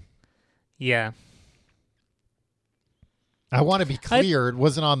 Tim. Yeah. I want to be clear. It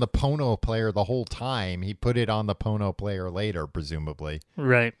wasn't on the Pono player the whole time. He put it on the Pono player later, presumably.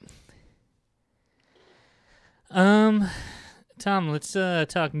 Right. Tom, let's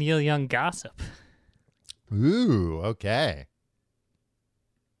talk Neil Young gossip. Ooh, okay.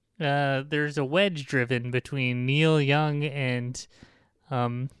 There's a wedge driven between Neil Young and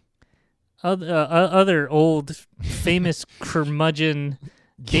other old famous curmudgeon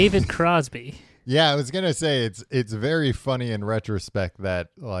David Crosby. Yeah, I was gonna say it's very funny in retrospect that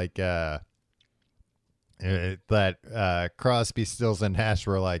like Crosby, Stills, and Nash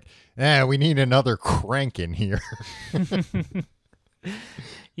were like, we need another crank in here.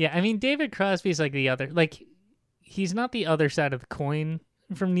 Yeah, I mean David Crosby's like the other, like he's not the other side of the coin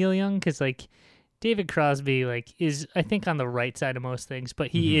from Neil Young because like David Crosby like is I think on the right side of most things, but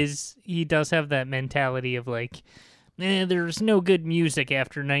he does have that mentality of like, there's no good music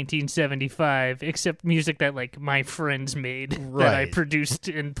after 1975 except music that like my friends made that I Right. produced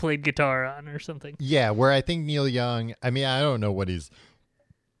and played guitar on or something. Yeah, where I think Neil Young, I mean, I don't know what his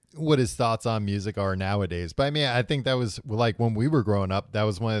thoughts on music are nowadays, but I mean, I think that was like when we were growing up, that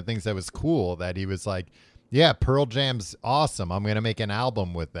was one of the things that was cool, that he was like, yeah, Pearl Jam's awesome. I'm going to make an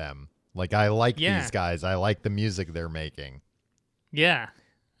album with them. Like, I like these guys. I like the music they're making. Yeah.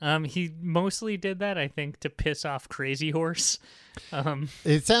 He mostly did that, I think, to piss off Crazy Horse.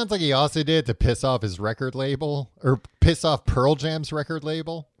 It sounds like he also did it to piss off his record label or piss off Pearl Jam's record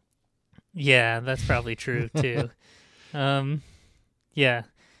label. Yeah, that's probably true too. Yeah.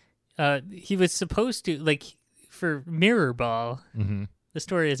 He was supposed to, like, for Mirror Ball, the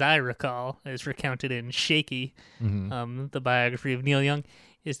story as I recall, as recounted in Shaky, the biography of Neil Young,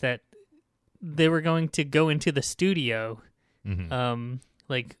 is that they were going to go into the studio,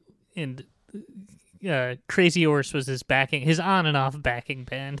 like, and Crazy Horse was his on and off backing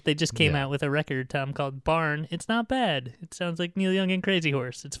band. They just came Yeah. out with a record, Tom, called Barn. It's not bad. It sounds like Neil Young and Crazy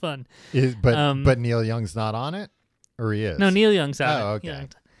Horse. It's fun. But Neil Young's not on it, or he is? No, Neil Young's on it. Oh,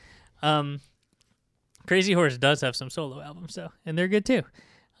 okay. Crazy Horse does have some solo albums, though, and they're good too.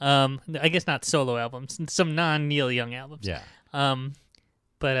 I guess not solo albums, some non-Neil Young albums. Yeah.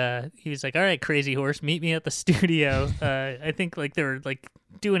 But he was like, "All right, Crazy Horse, meet me at the studio." I think like they were like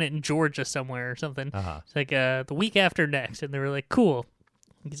doing it in Georgia somewhere or something. It's like the week after next, and they were like, "Cool."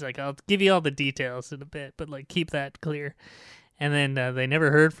 He's like, "I'll give you all the details in a bit, but like keep that clear." And then they never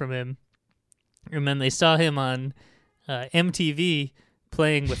heard from him, and then they saw him on MTV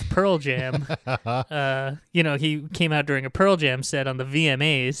playing with Pearl Jam. He came out during a Pearl Jam set on the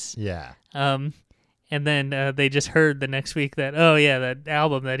VMAs. Yeah. And then they just heard the next week that, oh, yeah, that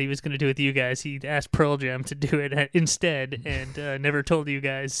album that he was going to do with you guys, he asked Pearl Jam to do it instead and never told you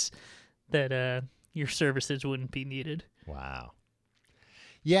guys that your services wouldn't be needed. Wow.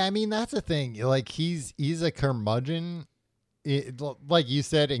 Yeah, I mean, that's the thing. Like, he's a curmudgeon, like you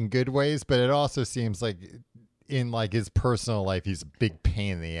said, in good ways, but it also seems like in, like, his personal life, he's a big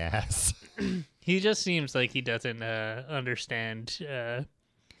pain in the ass. He just seems like he doesn't understand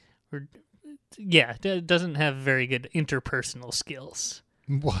doesn't have very good interpersonal skills.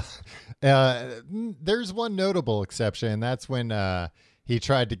 There's one notable exception, and that's when he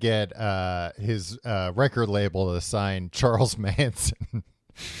tried to get his record label to sign Charles Manson.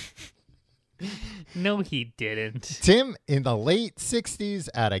 No, he didn't. Tim, in the late 60s,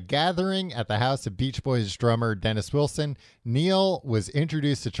 at a gathering at the house of Beach Boys drummer Dennis Wilson, Neil was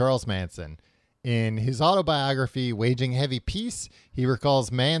introduced to Charles Manson. In his autobiography, Waging Heavy Peace, he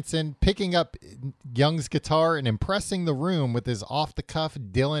recalls Manson picking up Young's guitar and impressing the room with his off-the-cuff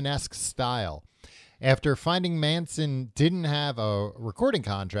Dylan-esque style. After finding Manson didn't have a recording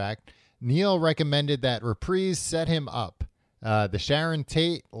contract, Neil recommended that Reprise set him up. The Sharon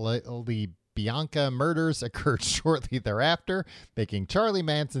Tate, Bianca murders occurred shortly thereafter, making Charlie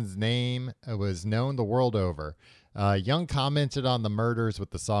Manson's name was known the world over. Young commented on the murders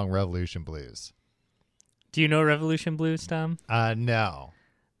with the song Revolution Blues. Do you know Revolution Blues, Tom? No.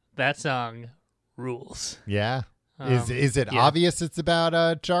 That song rules. Yeah? Is it obvious it's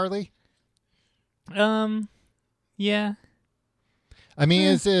about Charlie? Yeah. I mean,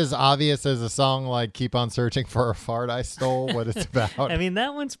 is it as obvious as a song like Keep on Searching for a Fart I Stole, what it's about? I mean,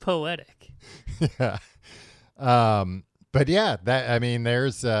 that one's poetic. Yeah. But yeah,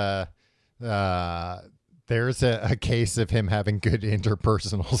 there's a case of him having good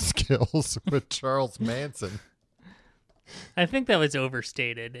interpersonal skills with Charles Manson. I think that was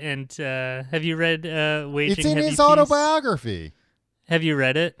overstated. And have you read Waging It's in Heavy his Peace? autobiography. Have you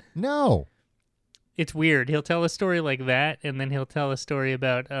read it? No. It's weird. He'll tell a story like that, and then he'll tell a story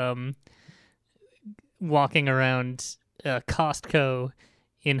about walking around Costco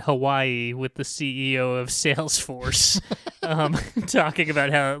in Hawaii with the CEO of Salesforce, talking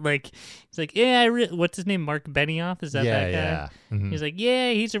about how, like, he's like, yeah, what's his name? Mark Benioff? Is that that guy? Yeah. Mm-hmm. He's like,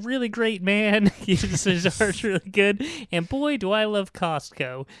 yeah, he's a really great man. His art's really good. And boy, do I love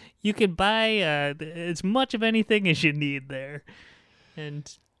Costco. You can buy as much of anything as you need there. And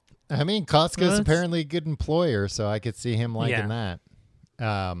I mean, Costco's apparently a good employer, so I could see him liking that.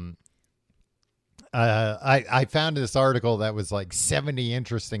 I found this article that was like 70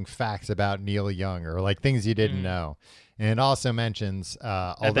 interesting facts about Neil Young, or like things you didn't know. And it also mentions,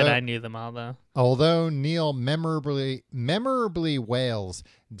 I bet I knew them all, though. Although Neil memorably wails,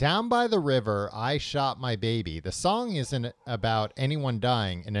 "Down by the river, I shot my baby." The song isn't about anyone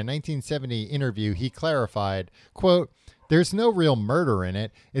dying. In a 1970 interview, he clarified, quote, "There's no real murder in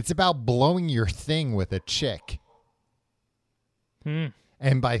it. It's about blowing your thing with a chick."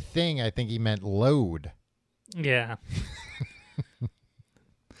 And by thing, I think he meant load. Yeah.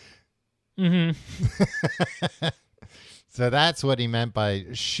 So that's what he meant by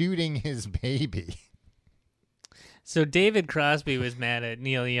shooting his baby. So David Crosby was mad at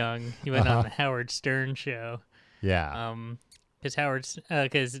Neil Young. He went on the Howard Stern show. Yeah.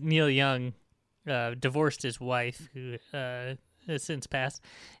 Because Neil Young divorced his wife, who has since passed,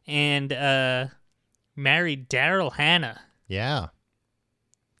 and married Daryl Hannah. Yeah.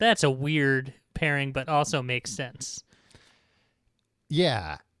 That's a weird pairing, but also makes sense.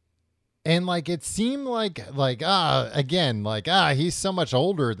 Yeah. And like it seemed like he's so much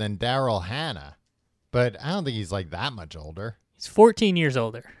older than Daryl Hannah. But I don't think he's like that much older. He's 14 years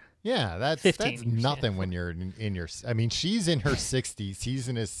older. Yeah, that's 15 years, nothing when you're in your, I mean, she's in her 60s, he's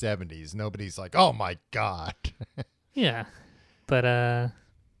in his 70s. Nobody's like, "Oh my God." Yeah. But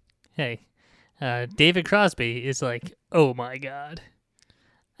hey, David Crosby is like, "Oh my God."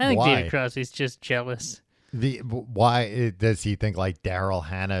 I think Why? David Crosby's just jealous. Why does he think like Daryl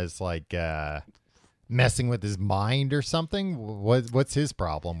Hannah is like messing with his mind or something? What's his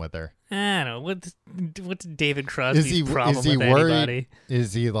problem with her? I don't know. What's David Crosby's problem with worried? anybody?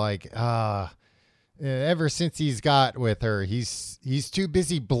 Is he like, ever since he's got with her, he's too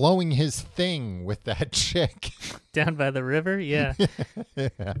busy blowing his thing with that chick. Down by the river? Yeah.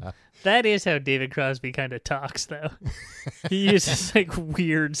 Yeah. That is how David Crosby kind of talks, though. He uses like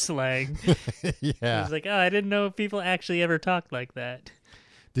weird slang. Yeah. He's like, oh, I didn't know if people actually ever talked like that.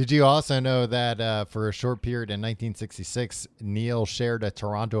 Did you also know that for a short period in 1966, Neil shared a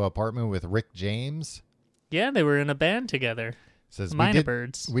Toronto apartment with Rick James? Yeah, they were in a band together. Says Minor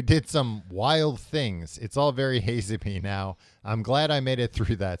Birds. We did some wild things. It's all very hazy to me now. I'm glad I made it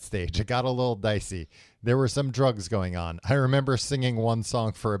through that stage. It got a little dicey. There were some drugs going on. I remember singing one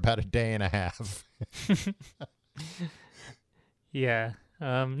song for about a day and a half. Yeah.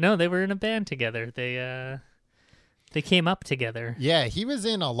 No, they were in a band together. They came up together. Yeah, he was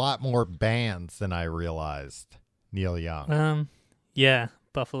in a lot more bands than I realized. Neil Young. Yeah.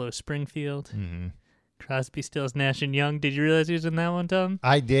 Buffalo Springfield. Mm-hmm. Crosby, Stills, Nash and Young. Did you realize he was in that one, Tom?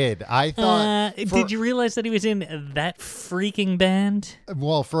 I did. I thought. Did you realize that he was in that freaking band?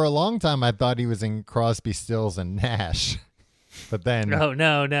 Well, for a long time, I thought he was in Crosby, Stills, and Nash. But then. Oh,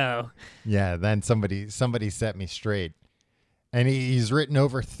 no. Yeah, then somebody set me straight. And he's written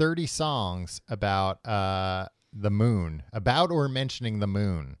over 30 songs about the moon, about or mentioning the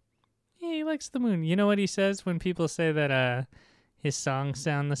moon. Yeah, he likes the moon. You know what he says when people say that his songs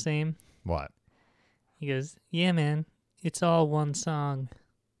sound the same? What? He goes, yeah, man, it's all one song.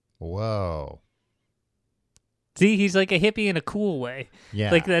 Whoa. See, he's like a hippie in a cool way.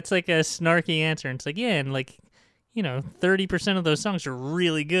 Yeah. Like, that's like a snarky answer. And it's like, yeah, and like, 30% of those songs are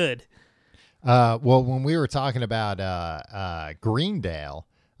really good. Well, when we were talking about Greendale,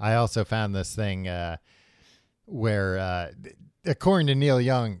 I also found this thing where, according to Neil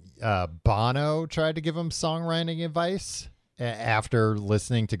Young, Bono tried to give him songwriting advice after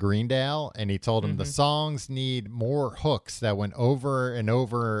listening to Greendale, and he told him the songs need more hooks that went over and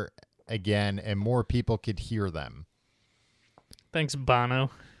over again and more people could hear them. Thanks,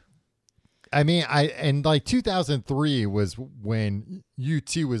 Bono. I mean, and like 2003 was when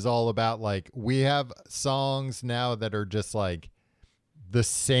U2 was all about like, we have songs now that are just like the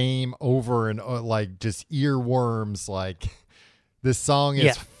same over and like just earworms. Like this song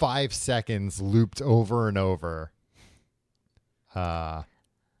is 5 seconds looped over and over. I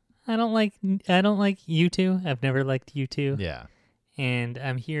don't like U2. I've never liked U2. Yeah. And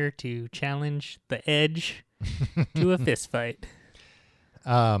I'm here to challenge the Edge to a fist fight.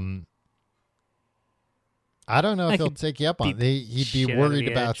 I don't know if he'll take you up on it. He'd be worried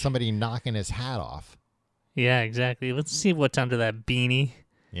about somebody knocking his hat off. Yeah, exactly. Let's see what's under that beanie.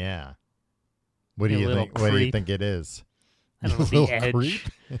 Yeah. What do you think? What do you think it is? I don't know. The Edge. Creep?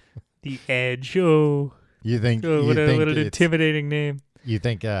 The Edge. Oh. You think? Oh, what an intimidating name. You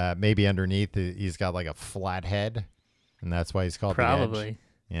think maybe underneath he's got like a flat head, and that's why he's called Probably. the Edge?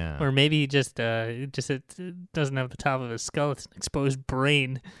 Yeah. Or maybe he just it doesn't have the top of his skull. It's an exposed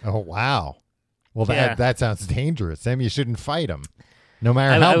brain. Oh, wow. Well, that sounds dangerous. Sam, you shouldn't fight him, no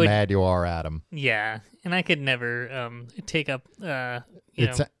matter how mad you are at him. Yeah, and I could never take up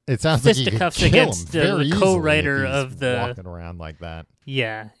it sounds like you could kill against him very the co-writer easily if of he's the walking around like that.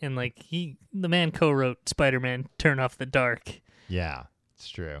 Yeah, and like the man co-wrote Spider-Man: Turn Off the Dark. Yeah, it's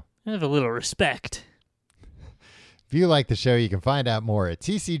true. I have a little respect. If you like the show, you can find out more at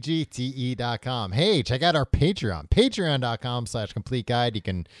tcgte.com. Hey, check out our Patreon, patreon.com/complete guide. You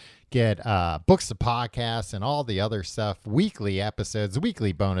can get books of podcasts and all the other stuff, weekly episodes,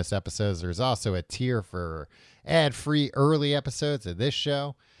 weekly bonus episodes. There's also a tier for ad-free early episodes of this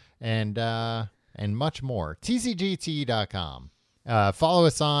show and much more. tcgte.com. Follow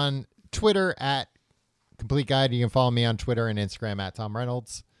us on Twitter at Complete Guide. You can follow me on Twitter and Instagram at Tom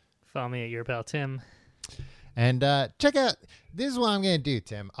Reynolds. Follow me at Your Pal Tim. And check out, this is what I'm going to do,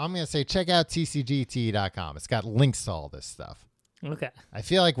 Tim. I'm going to say check out tcgte.com. It's got links to all this stuff. Okay. I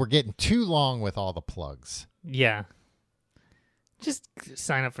feel like we're getting too long with all the plugs. Yeah. Just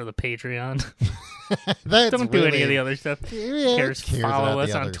sign up for the Patreon. Don't do any of the other stuff. Yeah, cares follow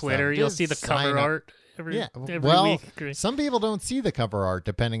us on Twitter. You'll see the cover art every week. Some people don't see the cover art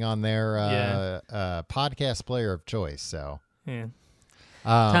depending on their podcast player of choice. So, yeah.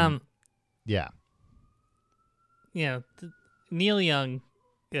 Tom, yeah. Yeah, Neil Young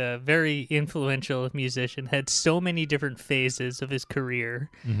very influential musician, had so many different phases of his career.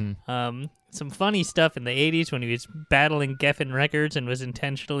 Some funny stuff in the 80s when he was battling Geffen Records and was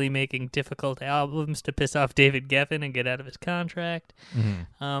intentionally making difficult albums to piss off David Geffen and get out of his contract.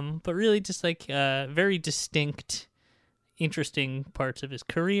 But really just like very distinct, interesting parts of his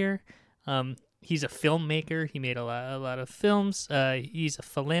career. He's a filmmaker. He made a lot of films. He's a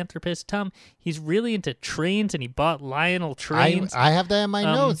philanthropist. Tom, he's really into trains, and he bought Lionel trains. I have that in my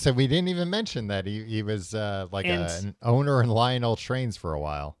notes, and we didn't even mention that he was an owner in Lionel trains for a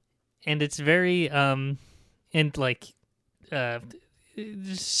while. And it's very there's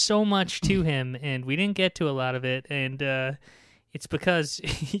so much to him, and we didn't get to a lot of it, and it's because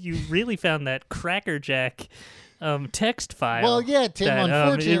you really found that Cracker Jack text file. Well, yeah, Tim, that,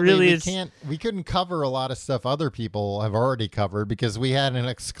 unfortunately, it really we couldn't cover a lot of stuff other people have already covered because we had an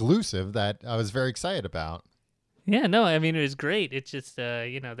exclusive that I was very excited about. Yeah, no, I mean, it was great. It's just,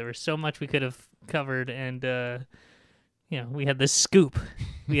 there was so much we could have covered, and, we had this scoop.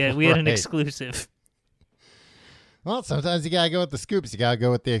 We had an exclusive. Well, sometimes you got to go with the scoops. You got to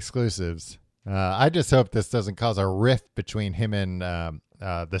go with the exclusives. I just hope this doesn't cause a rift between him and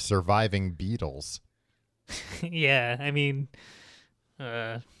the surviving Beatles. Yeah, I mean,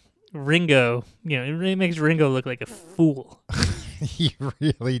 Ringo, it makes Ringo look like a fool. He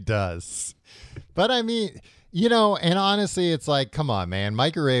really does. But I mean, and honestly, it's like, come on, man.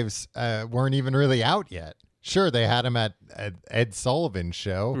 Microwaves weren't even really out yet. Sure, they had him at Ed Sullivan's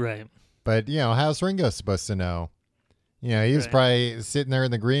show. Right. But, how's Ringo supposed to know? He was probably sitting there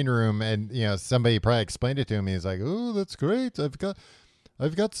in the green room and, somebody probably explained it to him. He's like, oh, that's great. I've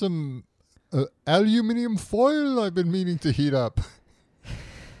got some aluminum foil I've been meaning to heat up.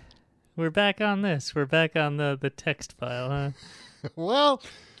 We're back on this. We're back on the text file, huh? Well,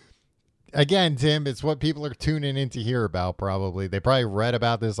 again, Tim, it's what people are tuning in to hear about, probably. They probably read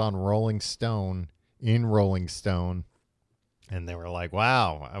about this on Rolling Stone, and they were like,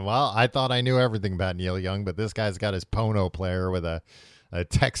 wow, well, I thought I knew everything about Neil Young, but this guy's got his Pono player with a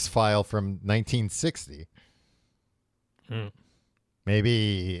text file from 1960.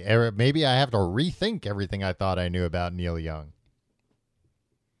 Maybe I have to rethink everything I thought I knew about Neil Young.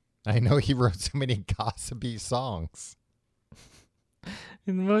 I know he wrote so many gossipy songs.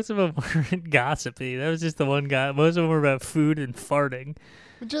 And most of them weren't gossipy. That was just the one guy. Most of them were about food and farting.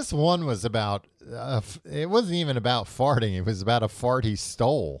 Just one was about, it wasn't even about farting. It was about a fart he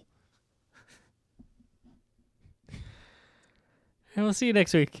stole. And we'll see you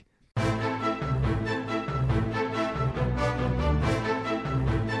next week.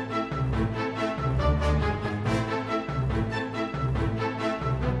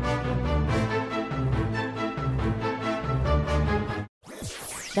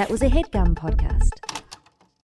 That was a HeadGum podcast.